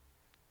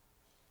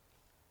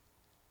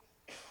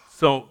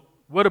 So,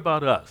 what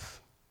about us?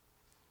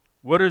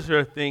 What is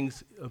there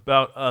things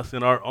about us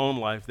in our own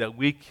life that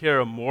we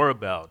care more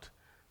about,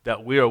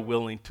 that we are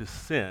willing to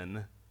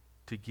sin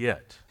to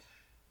get?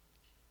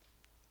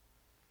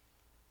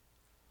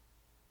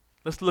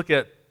 Let's look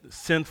at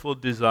sinful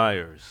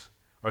desires,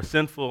 or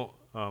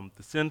the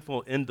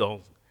sinful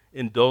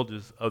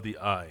indulgence of the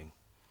eye.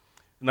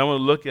 And I want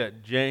to look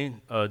at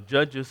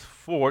Judges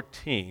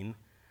 14,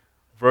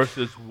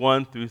 verses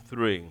 1 through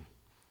 3,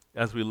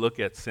 as we look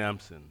at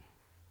Samson.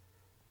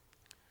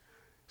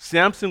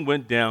 Samson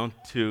went down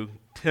to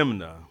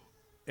Timnah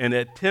and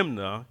at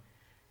Timnah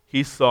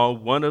he saw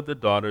one of the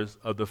daughters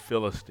of the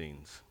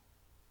Philistines.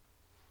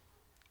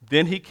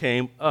 Then he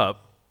came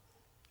up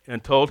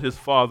and told his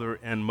father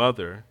and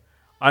mother,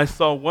 I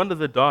saw one of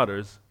the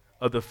daughters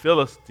of the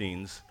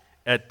Philistines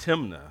at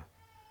Timnah.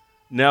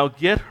 Now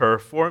get her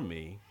for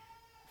me,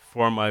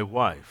 for my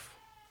wife.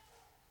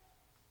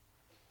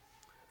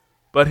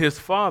 But his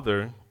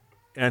father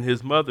and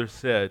his mother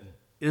said,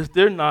 Is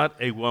there not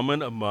a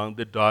woman among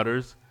the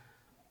daughters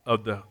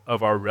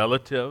of our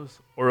relatives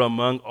or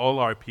among all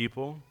our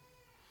people,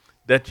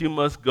 that you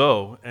must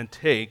go and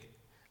take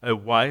a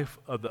wife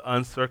of the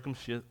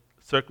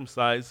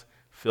uncircumcised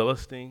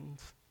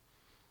Philistines?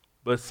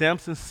 But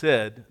Samson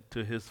said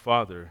to his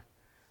father,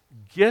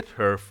 Get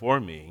her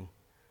for me,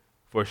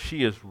 for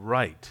she is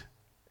right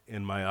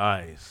in my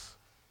eyes.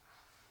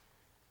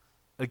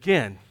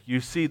 Again, you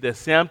see that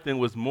Samson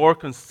was more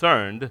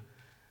concerned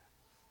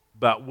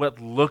about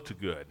what looked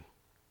good.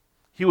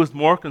 He was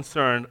more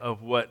concerned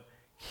of what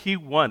he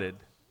wanted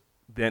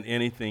than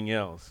anything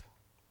else.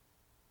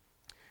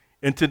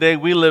 And today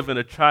we live in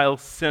a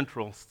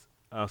child-central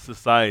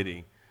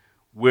society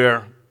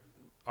where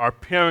our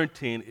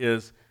parenting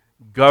is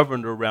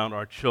governed around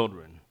our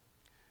children.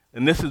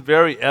 And this is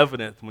very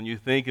evident when you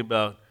think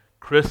about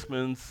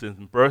Christmas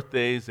and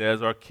birthdays,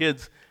 as our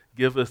kids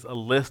give us a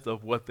list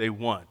of what they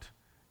want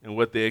and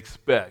what they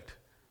expect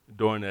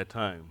during that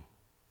time.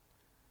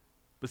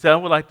 But see, I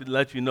would like to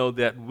let you know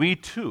that we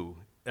too,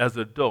 as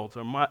adults,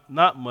 are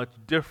not much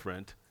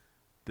different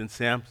than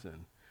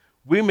Samson.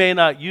 We may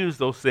not use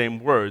those same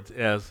words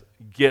as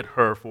get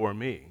her for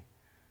me,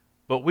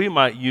 but we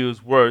might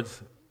use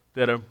words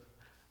that are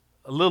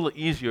a little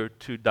easier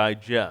to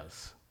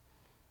digest.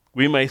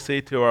 We may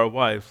say to our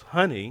wives,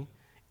 honey,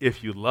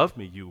 if you love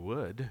me, you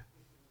would.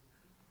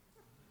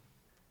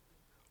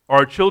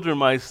 Our children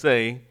might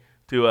say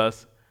to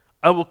us,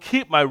 I will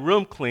keep my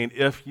room clean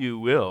if you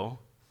will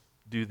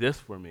do this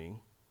for me.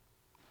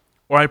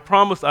 Or I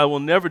promise I will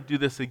never do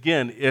this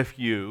again if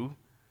you.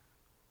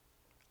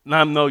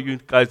 Now I know you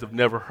guys have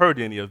never heard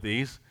any of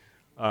these,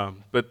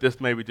 but this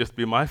may just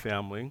be my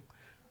family.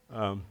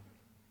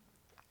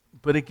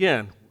 But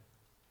again,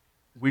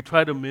 we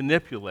try to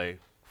manipulate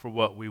for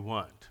what we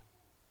want.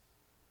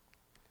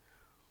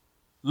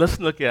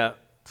 Let's look at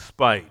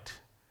spite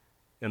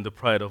and the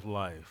pride of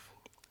life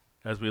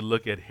as we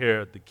look at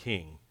Herod the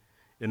king.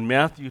 In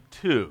Matthew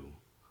 2,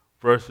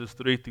 verses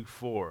 3 through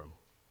 4,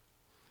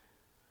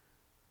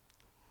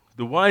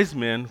 the wise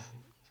men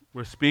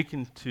were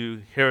speaking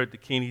to Herod the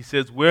king. He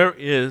says, Where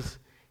is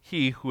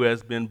he who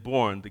has been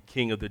born, the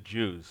King of the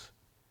Jews?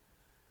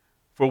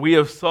 For we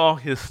have saw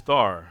his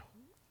star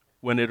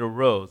when it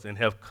arose and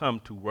have come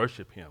to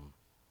worship him.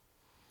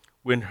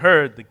 When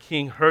Herod the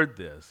king heard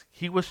this,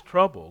 he was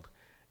troubled,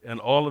 and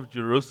all of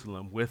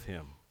Jerusalem with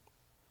him.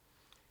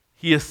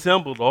 He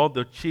assembled all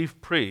the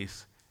chief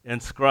priests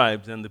and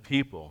scribes and the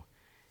people.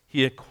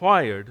 He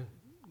inquired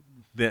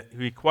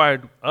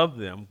of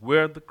them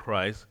where the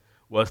Christ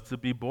was to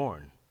be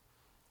born.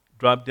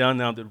 Drop down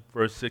now to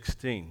verse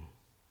 16.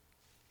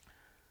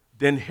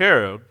 Then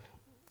Herod,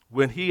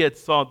 when he had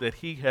saw that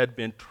he had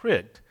been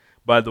tricked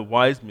by the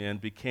wise men,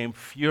 became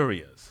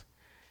furious,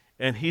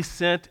 and he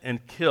sent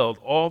and killed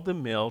all the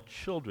male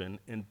children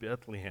in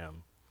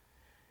Bethlehem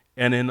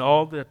and in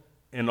all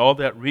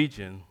that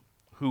region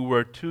who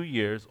were 2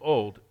 years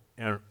old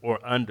or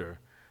under,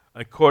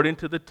 according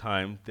to the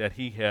time that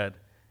he had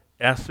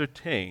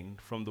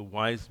ascertained from the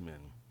wise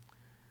men.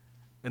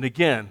 And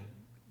again,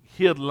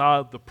 he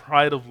allowed the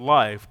pride of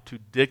life to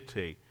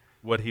dictate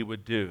what he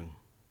would do.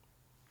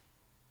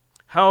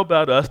 How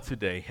about us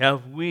today?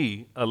 Have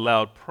we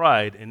allowed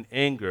pride and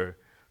anger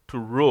to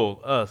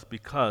rule us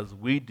because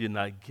we did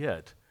not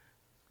get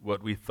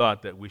what we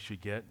thought that we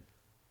should get?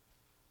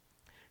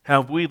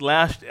 Have we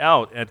lashed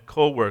out at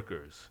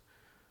coworkers,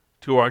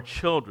 to our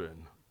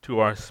children, to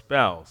our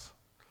spouse,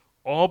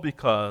 all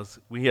because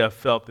we have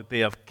felt that they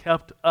have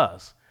kept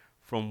us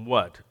from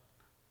what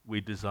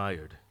we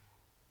desired?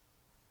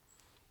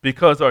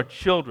 Because our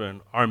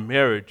children, our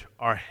marriage,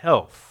 our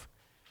health,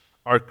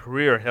 our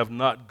career have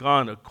not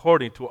gone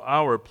according to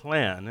our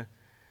plan,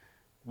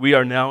 we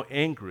are now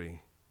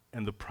angry,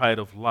 and the pride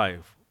of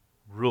life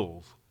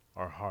rules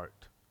our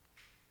heart.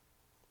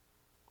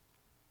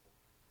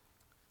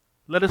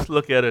 Let us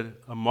look at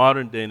a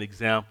modern-day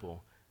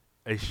example,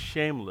 a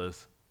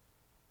shameless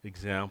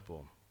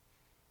example.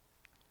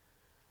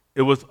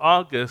 It was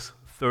August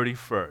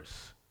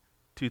 31st,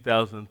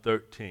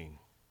 2013,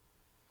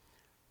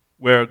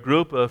 where a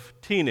group of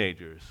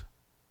teenagers,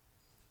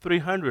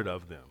 300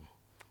 of them,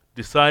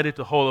 decided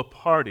to hold a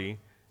party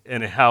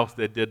in a house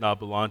that did not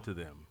belong to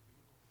them.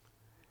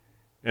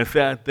 In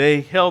fact,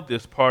 they held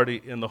this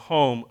party in the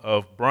home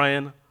of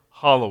Brian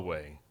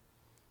Holloway,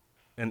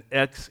 an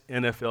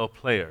ex-NFL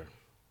player.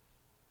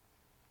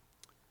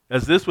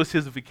 As this was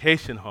his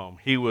vacation home,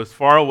 he was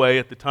far away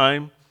at the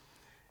time,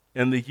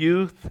 and the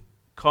youth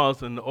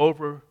caused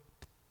over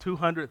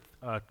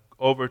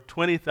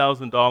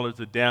 $20,000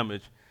 of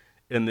damage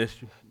in this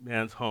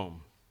man's home.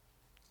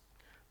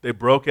 They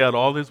broke out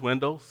all his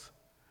windows.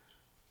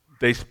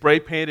 They spray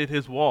painted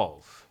his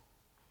walls.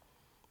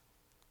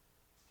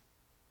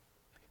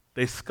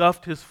 They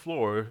scuffed his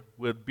floor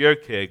with beer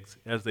kegs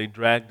as they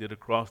dragged it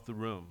across the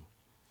room.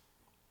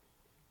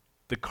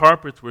 The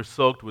carpets were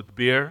soaked with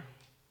beer,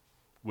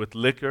 with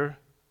liquor,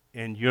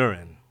 and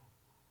urine.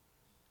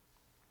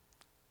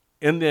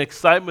 In the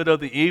excitement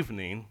of the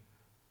evening,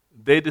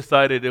 they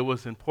decided it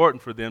was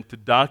important for them to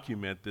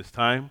document this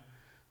time,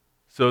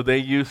 so they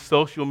used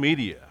social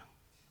media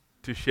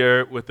to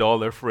share it with all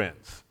their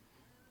friends.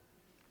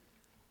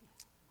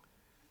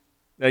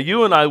 Now,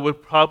 you and I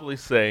would probably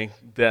say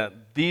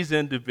that these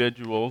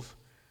individuals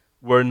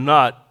were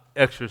not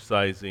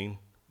exercising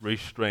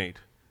restraint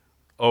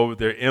over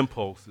their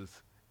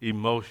impulses,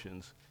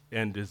 emotions,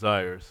 and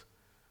desires,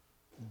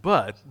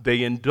 but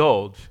they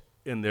indulge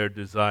in their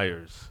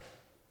desires.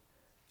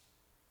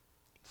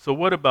 So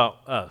what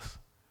about us?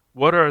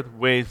 What are the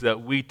ways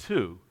that we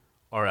too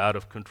are out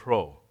of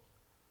control?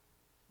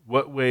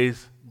 What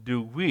ways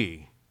do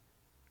we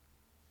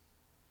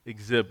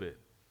exhibit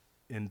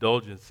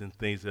indulgence in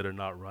things that are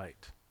not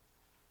right?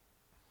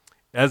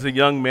 As a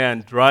young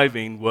man,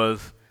 driving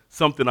was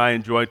something I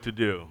enjoyed to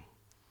do.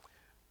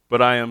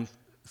 But I am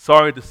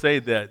sorry to say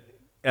that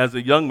as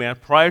a young man,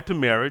 prior to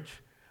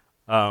marriage,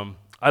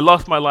 I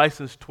lost my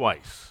license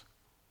twice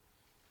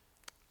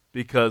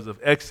because of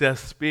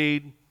excess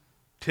speed,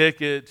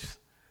 tickets.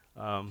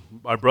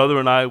 My brother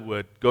and I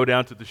would go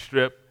down to the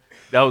Strip.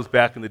 That was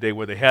back in the day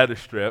where they had a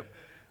Strip.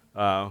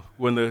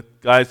 When the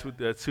guys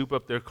would soup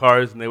up their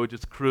cars and they would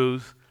just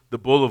cruise the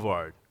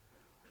boulevard.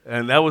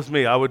 And that was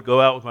me. I would go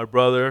out with my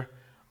brother.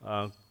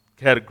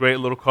 Had a great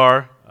little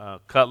car,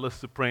 Cutlass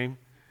Supreme,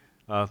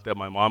 that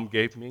my mom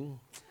gave me.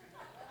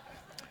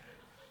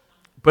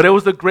 But it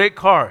was a great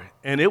car,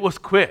 and it was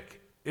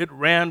quick. It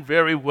ran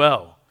very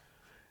well.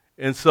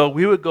 And so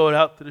we would go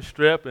out to the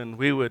Strip, and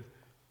we would,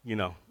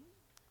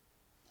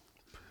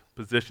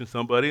 position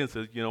somebody and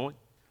say, let's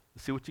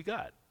see what you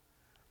got.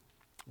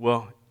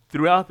 Well,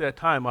 throughout that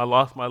time, I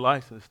lost my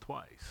license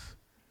twice.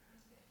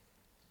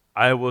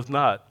 I was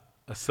not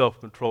a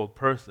self-controlled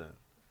person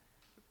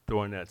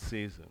during that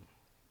season.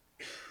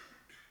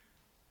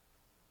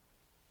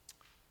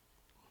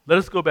 Let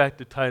us go back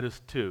to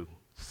Titus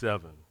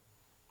 2:7.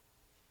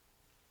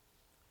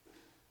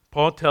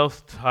 Paul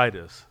tells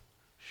Titus,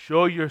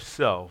 show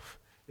yourself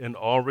in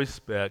all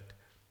respect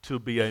to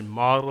be a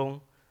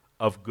model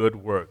of good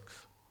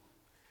works.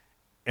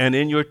 And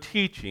in your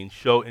teaching,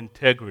 show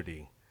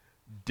integrity,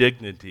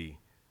 dignity,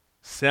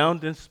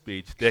 sound in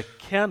speech that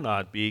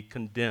cannot be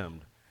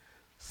condemned,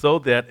 so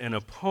that an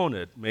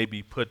opponent may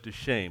be put to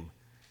shame,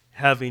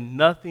 having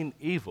nothing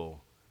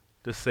evil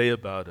to say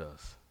about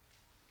us.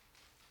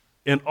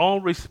 In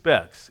all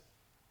respects,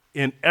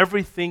 in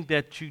everything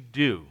that you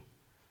do,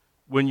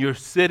 when you're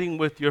sitting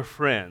with your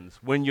friends,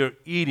 when you're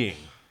eating,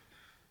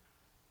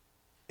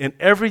 in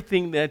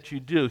everything that you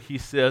do, he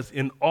says,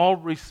 in all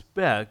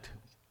respect,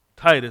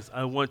 Titus,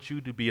 I want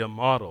you to be a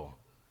model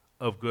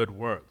of good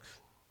works.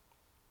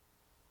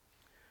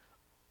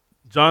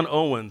 John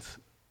Owens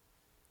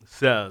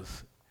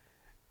says,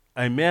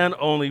 a man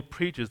only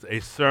preaches a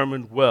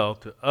sermon well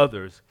to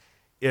others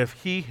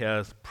if he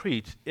has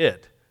preached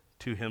it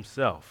to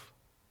himself.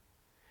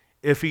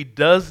 If he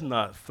does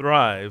not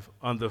thrive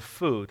on the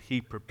food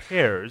he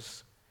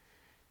prepares,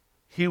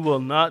 he will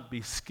not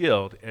be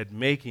skilled at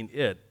making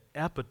it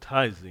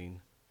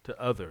appetizing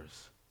to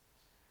others.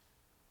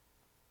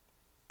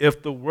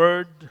 If the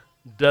word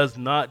does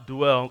not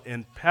dwell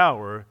in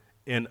power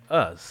in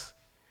us,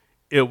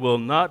 it will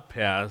not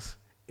pass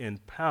in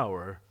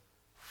power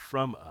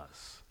from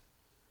us.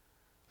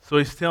 So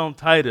he's telling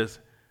Titus,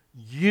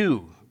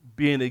 you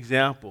be an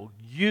example.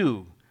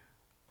 You,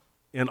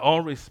 in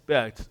all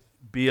respects,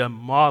 be a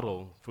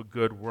model for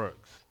good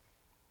works.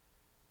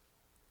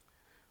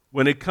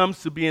 When it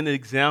comes to being an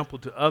example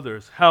to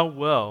others, how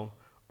well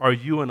are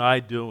you and I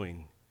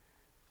doing?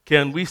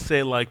 Can we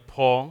say, like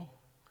Paul,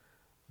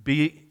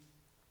 be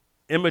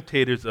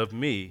imitators of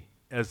me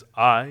as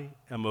I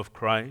am of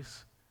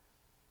Christ?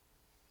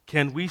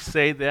 Can we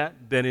say that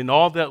in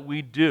all that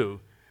we do,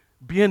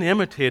 be an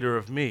imitator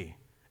of me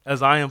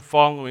as I am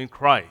following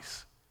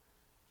Christ?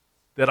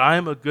 That I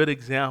am a good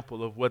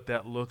example of what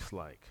that looks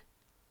like.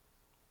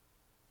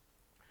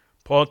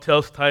 Paul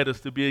tells Titus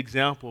to be an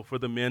example for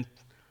the men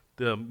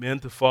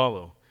to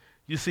follow.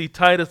 You see,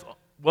 Titus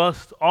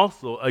was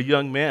also a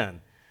young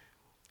man.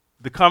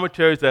 The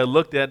commentaries that I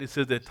looked at, it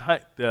says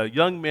that the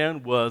young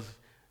man was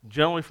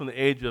generally from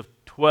the age of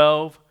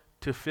 12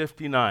 to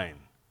 59.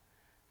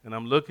 And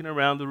I'm looking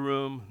around the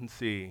room and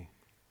see,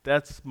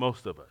 that's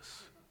most of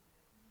us.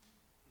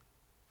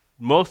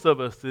 Most of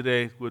us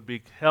today would be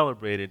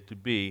calibrated to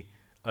be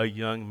a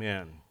young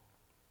man.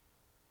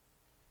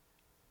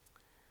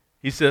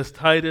 He says,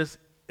 Titus,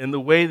 in the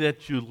way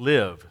that you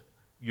live,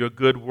 your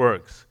good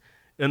works,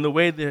 in the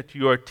way that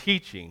you are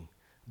teaching,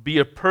 be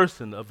a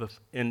person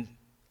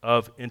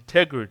of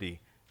integrity,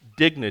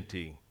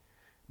 dignity.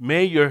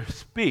 May your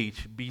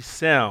speech be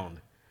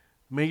sound.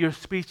 May your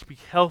speech be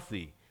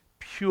healthy,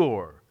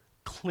 pure,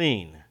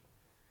 clean.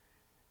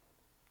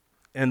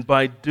 And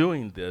by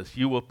doing this,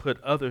 you will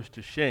put others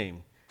to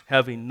shame,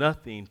 having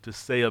nothing to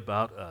say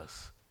about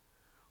us.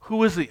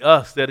 Who is the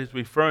us that is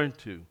referring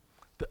to?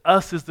 The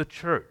us is the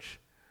church.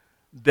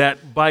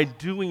 That by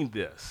doing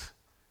this,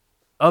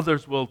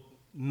 others will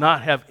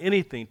not have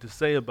anything to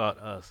say about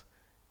us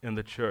in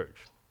the church.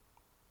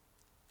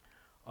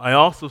 I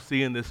also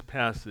see in this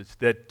passage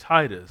that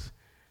Titus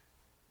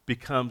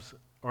becomes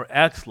or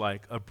acts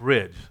like a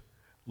bridge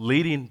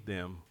leading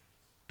them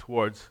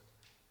towards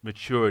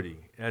maturity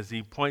as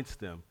he points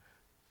them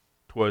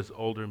towards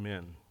older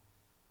men.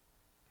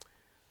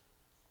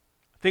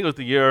 I think it was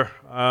the year,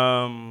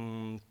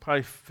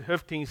 probably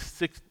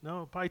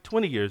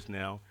 20 years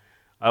now,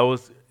 I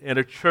was in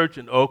a church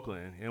in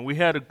Oakland, and we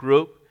had a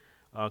group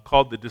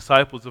called the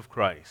Disciples of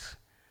Christ.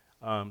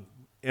 And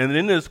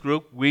in this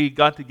group, we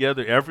got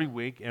together every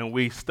week, and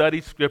we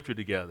studied Scripture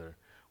together.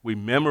 We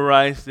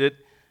memorized it.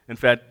 In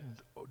fact,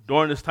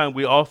 during this time,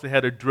 we also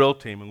had a drill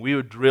team, and we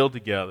would drill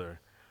together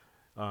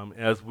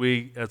as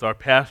our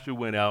pastor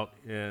went out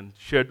and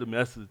shared the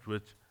message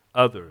with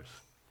others.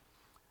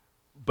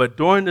 But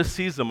during this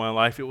season of my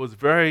life, it was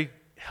very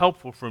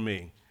helpful for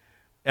me,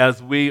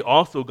 as we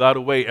also got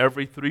away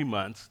every 3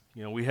 months.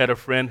 You know, we had a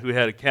friend who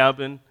had a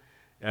cabin,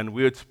 and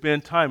we would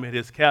spend time at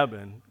his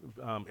cabin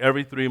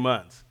every 3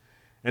 months.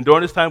 And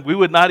during this time, we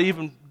would not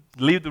even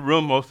leave the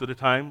room most of the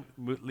time,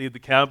 leave the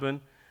cabin.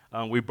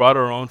 We brought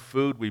our own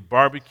food, we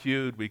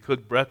barbecued, we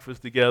cooked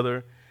breakfast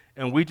together,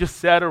 and we just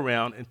sat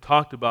around and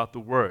talked about the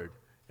Word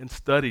and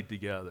studied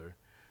together.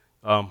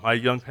 My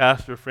young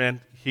pastor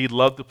friend, he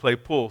loved to play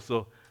pool,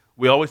 so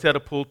we always had a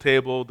pool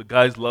table. The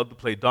guys loved to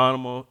play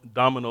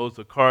dominoes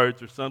or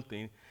cards or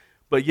something,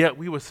 but yet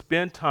we would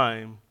spend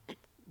time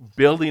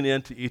building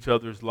into each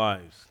other's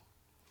lives.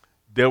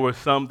 There were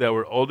some that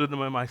were older than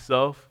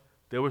myself.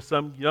 There were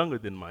some younger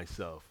than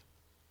myself.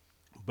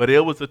 But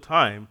it was a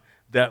time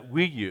that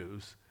we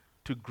used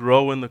to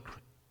grow in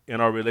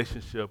our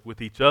relationship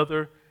with each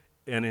other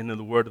and in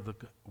the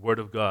Word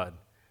of God.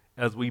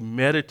 As we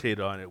meditated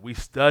on it, we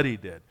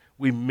studied it,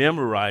 we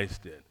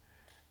memorized it,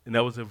 and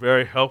that was a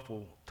very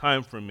helpful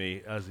time for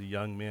me as a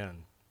young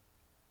man.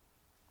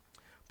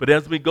 But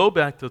as we go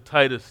back to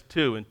Titus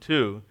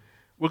 2:2,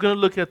 we're going to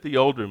look at the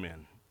older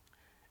men.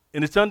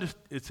 And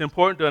it's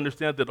important to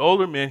understand that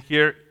older men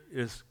here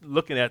is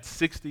looking at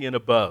 60 and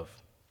above.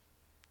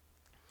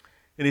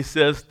 And he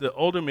says the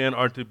older men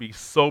are to be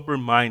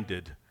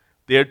sober-minded.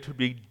 They are to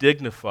be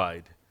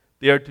dignified.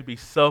 They are to be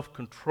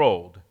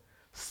self-controlled,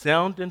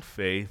 sound in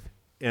faith,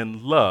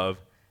 in love,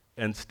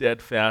 and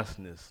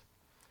steadfastness.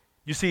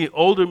 You see,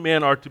 older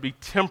men are to be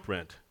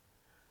temperate.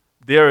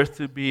 There is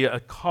to be a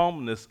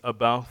calmness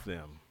about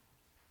them.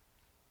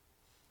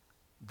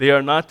 They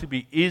are not to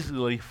be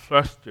easily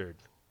flustered.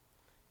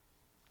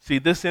 See,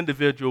 this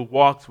individual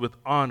walks with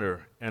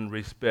honor and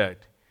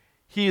respect.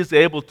 He is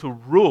able to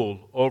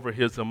rule over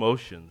his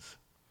emotions.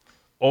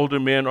 Older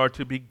men are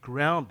to be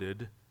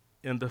grounded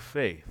in the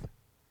faith.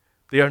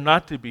 They are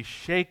not to be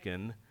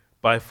shaken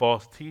by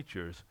false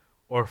teachers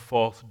or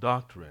false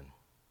doctrine.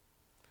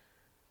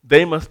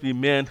 They must be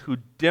men who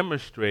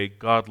demonstrate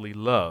godly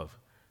love,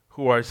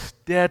 who are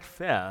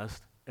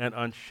steadfast and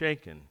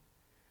unshaken.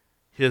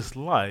 His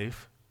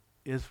life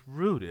is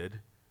rooted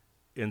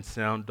in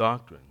sound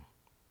doctrine.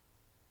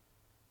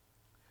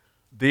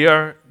 They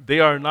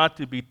are not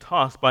to be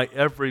tossed by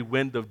every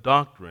wind of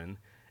doctrine,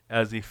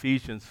 as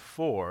Ephesians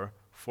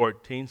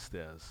 4:14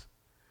 says.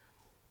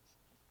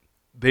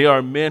 They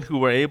are men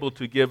who are able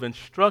to give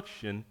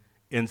instruction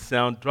in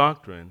sound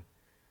doctrine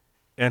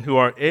and who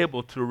are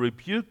able to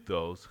rebuke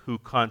those who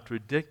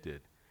contradict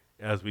it,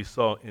 as we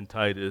saw in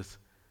Titus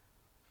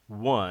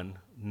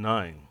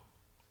 1:9.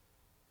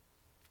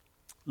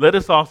 Let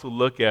us also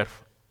look at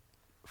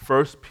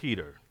 1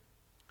 Peter.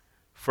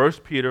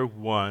 1 Peter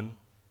 1,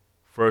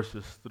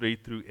 verses 3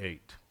 through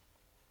 8.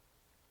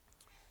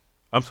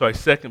 I'm sorry,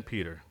 2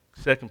 Peter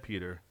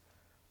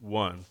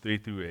 1, 3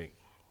 through 8.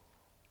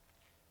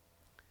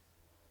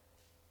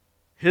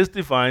 His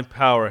divine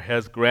power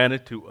has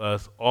granted to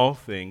us all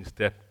things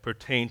that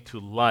pertain to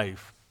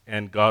life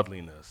and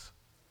godliness,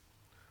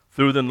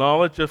 through the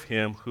knowledge of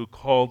him who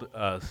called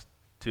us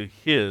to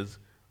his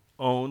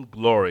own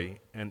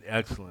glory and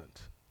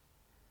excellence,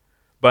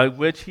 by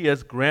which he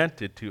has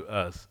granted to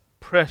us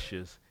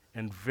precious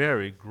and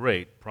very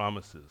great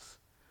promises,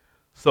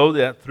 so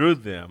that through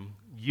them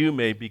you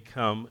may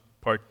become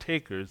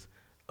partakers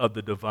of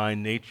the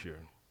divine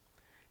nature,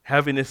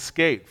 having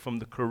escaped from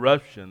the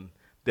corruption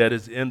that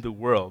is in the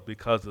world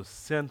because of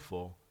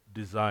sinful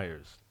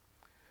desires.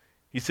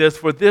 He says,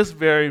 for this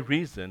very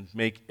reason,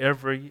 make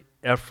every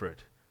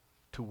effort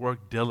to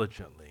work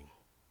diligently,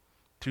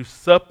 to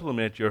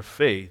supplement your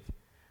faith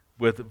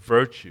with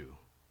virtue.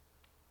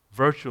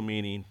 Virtue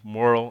meaning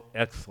moral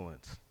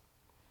excellence.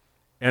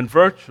 And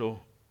virtue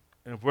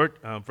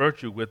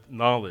with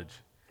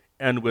knowledge,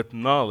 and with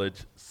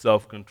knowledge,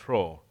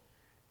 self-control,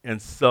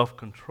 and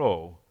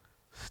self-control,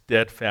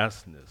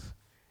 steadfastness,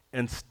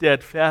 and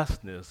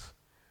steadfastness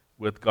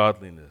with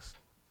godliness,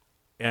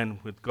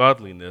 and with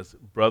godliness,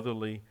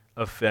 brotherly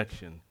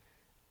affection,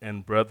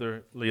 and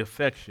brotherly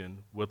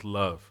affection with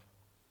love.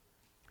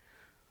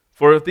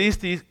 For if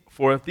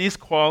these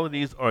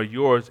qualities are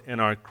yours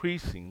and are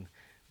increasing,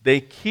 they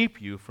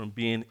keep you from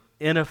being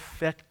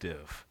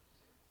ineffective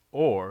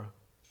or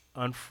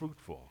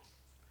unfruitful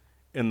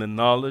in the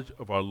knowledge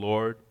of our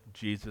Lord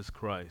Jesus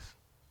Christ.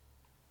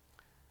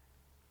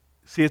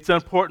 See, it's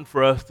important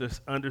for us to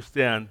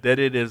understand that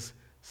it is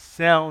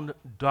sound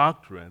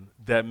doctrine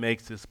that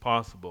makes this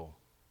possible.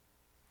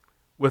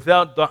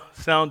 Without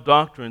sound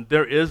doctrine,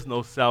 there is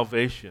no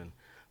salvation.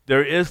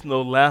 There is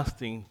no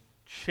lasting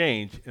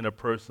change in a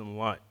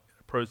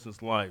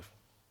person's life.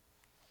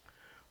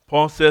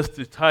 Paul says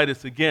to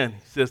Titus again,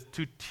 he says,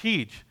 to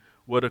teach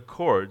what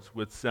accords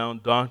with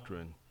sound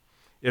doctrine.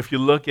 If you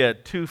look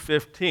at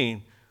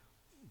 2:15,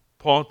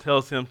 Paul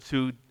tells him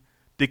to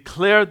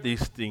declare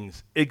these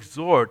things,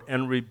 exhort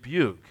and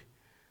rebuke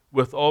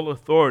with all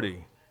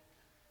authority.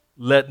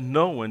 Let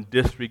no one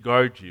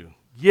disregard you.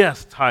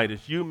 Yes,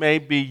 Titus, you may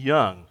be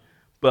young,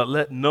 but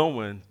let no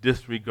one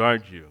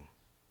disregard you.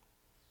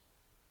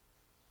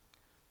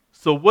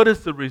 So what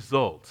is the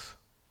result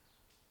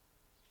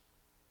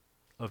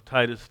of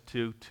Titus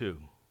 2:2?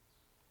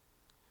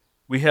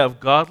 We have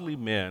godly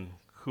men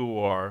who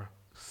are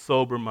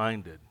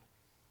sober-minded.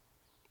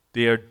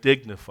 They are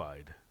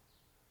dignified.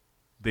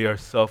 They are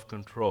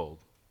self-controlled.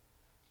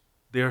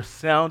 They are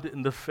sound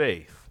in the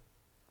faith.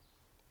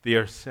 They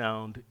are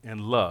sound in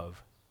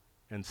love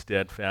and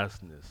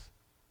steadfastness.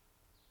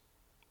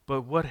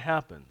 But what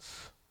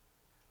happens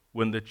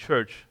when the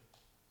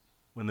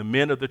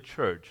men of the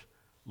church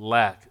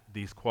lack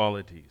these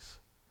qualities?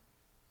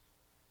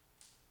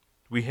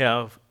 We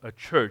have a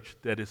church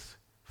that is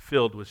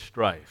filled with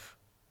strife,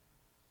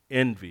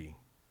 envy,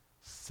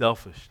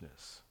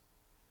 selfishness,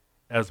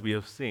 as we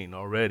have seen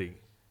already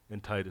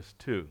in Titus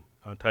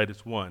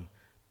 1,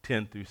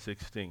 10 through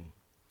 16.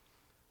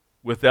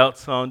 Without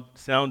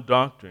sound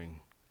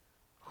doctrine,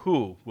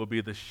 who will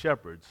be the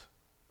shepherds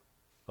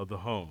of the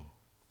home?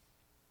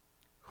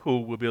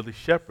 Who will be the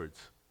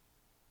shepherds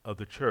of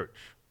the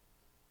church?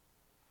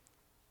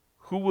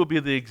 Who will be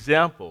the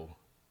example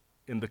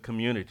in the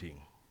community?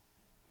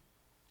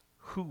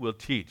 Who will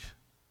teach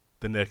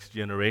the next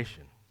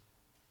generation?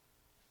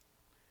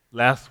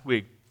 Last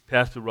week,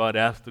 Pastor Rod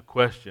asked the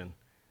question,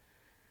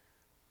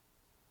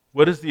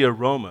 what is the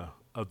aroma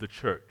of the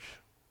church?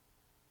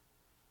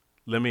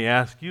 Let me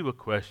ask you a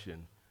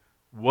question.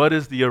 What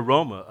is the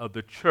aroma of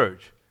the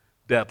church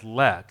that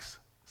lacks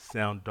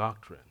sound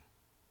doctrine?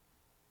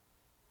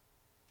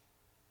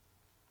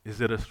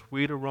 Is it a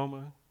sweet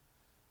aroma?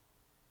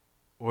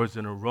 Or is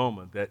it an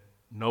aroma that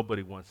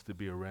nobody wants to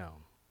be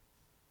around?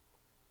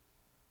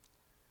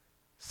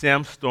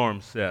 Sam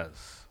Storm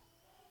says,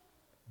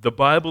 the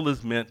Bible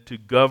is meant to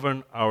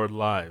govern our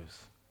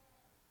lives,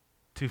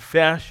 to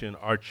fashion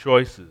our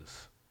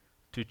choices,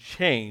 to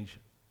change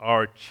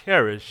our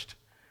cherished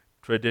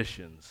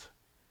traditions,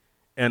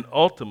 and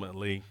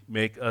ultimately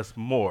make us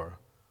more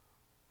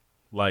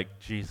like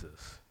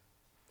Jesus.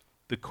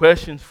 The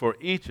question for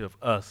each of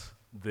us,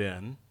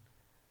 then,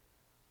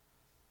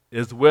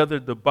 is whether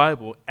the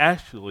Bible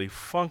actually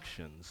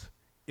functions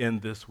in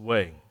this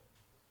way.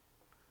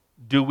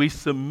 Do we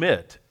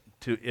submit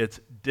to its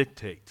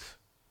dictates?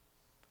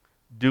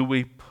 Do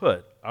we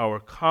put our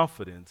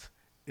confidence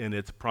in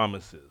its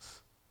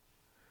promises?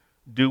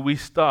 Do we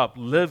stop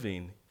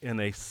living in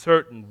a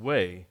certain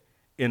way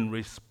in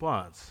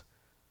response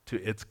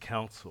to its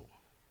counsel?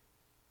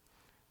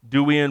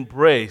 Do we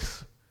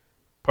embrace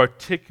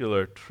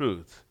particular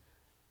truths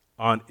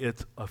on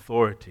its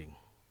authority?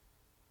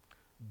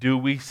 Do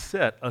we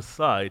set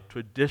aside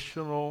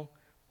traditional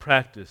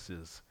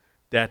practices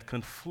that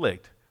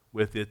conflict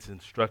with its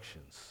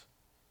instructions?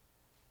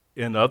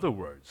 In other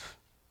words,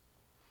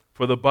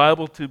 for the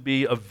Bible to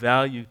be of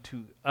value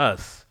to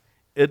us,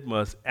 it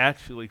must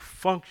actually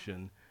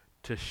function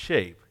to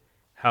shape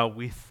how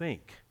we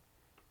think,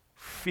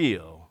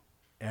 feel,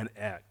 and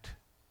act,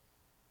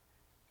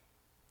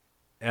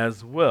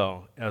 as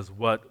well as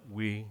what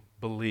we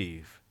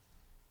believe,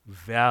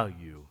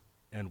 value,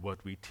 and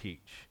what we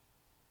teach.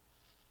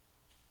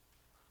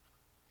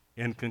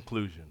 In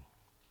conclusion,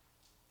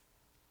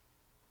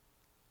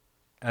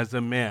 as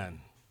a man,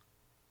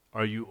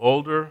 are you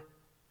older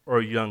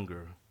or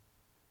younger?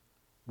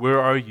 Where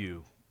are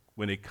you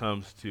when it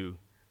comes to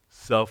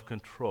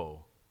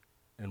self-control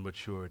and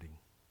maturity?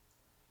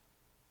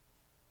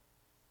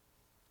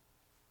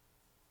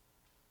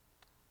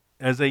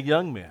 As a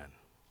young man,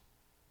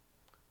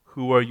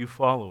 who are you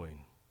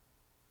following?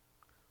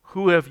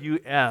 Who have you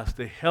asked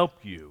to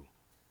help you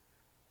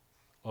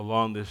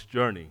along this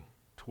journey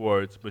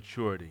towards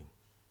maturity,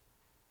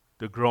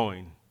 to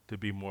growing to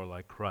be more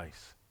like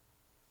Christ?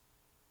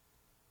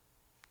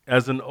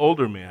 As an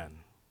older man,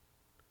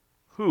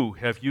 who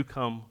have you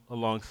come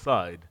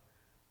alongside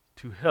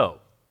to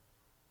help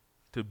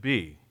to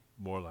be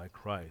more like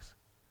Christ?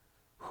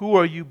 Who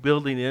are you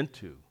building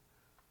into?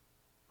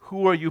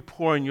 Who are you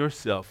pouring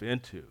yourself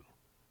into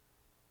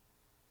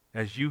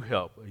as you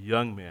help a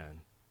young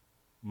man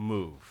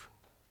move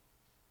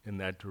in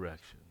that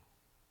direction?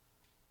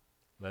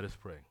 Let us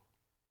pray.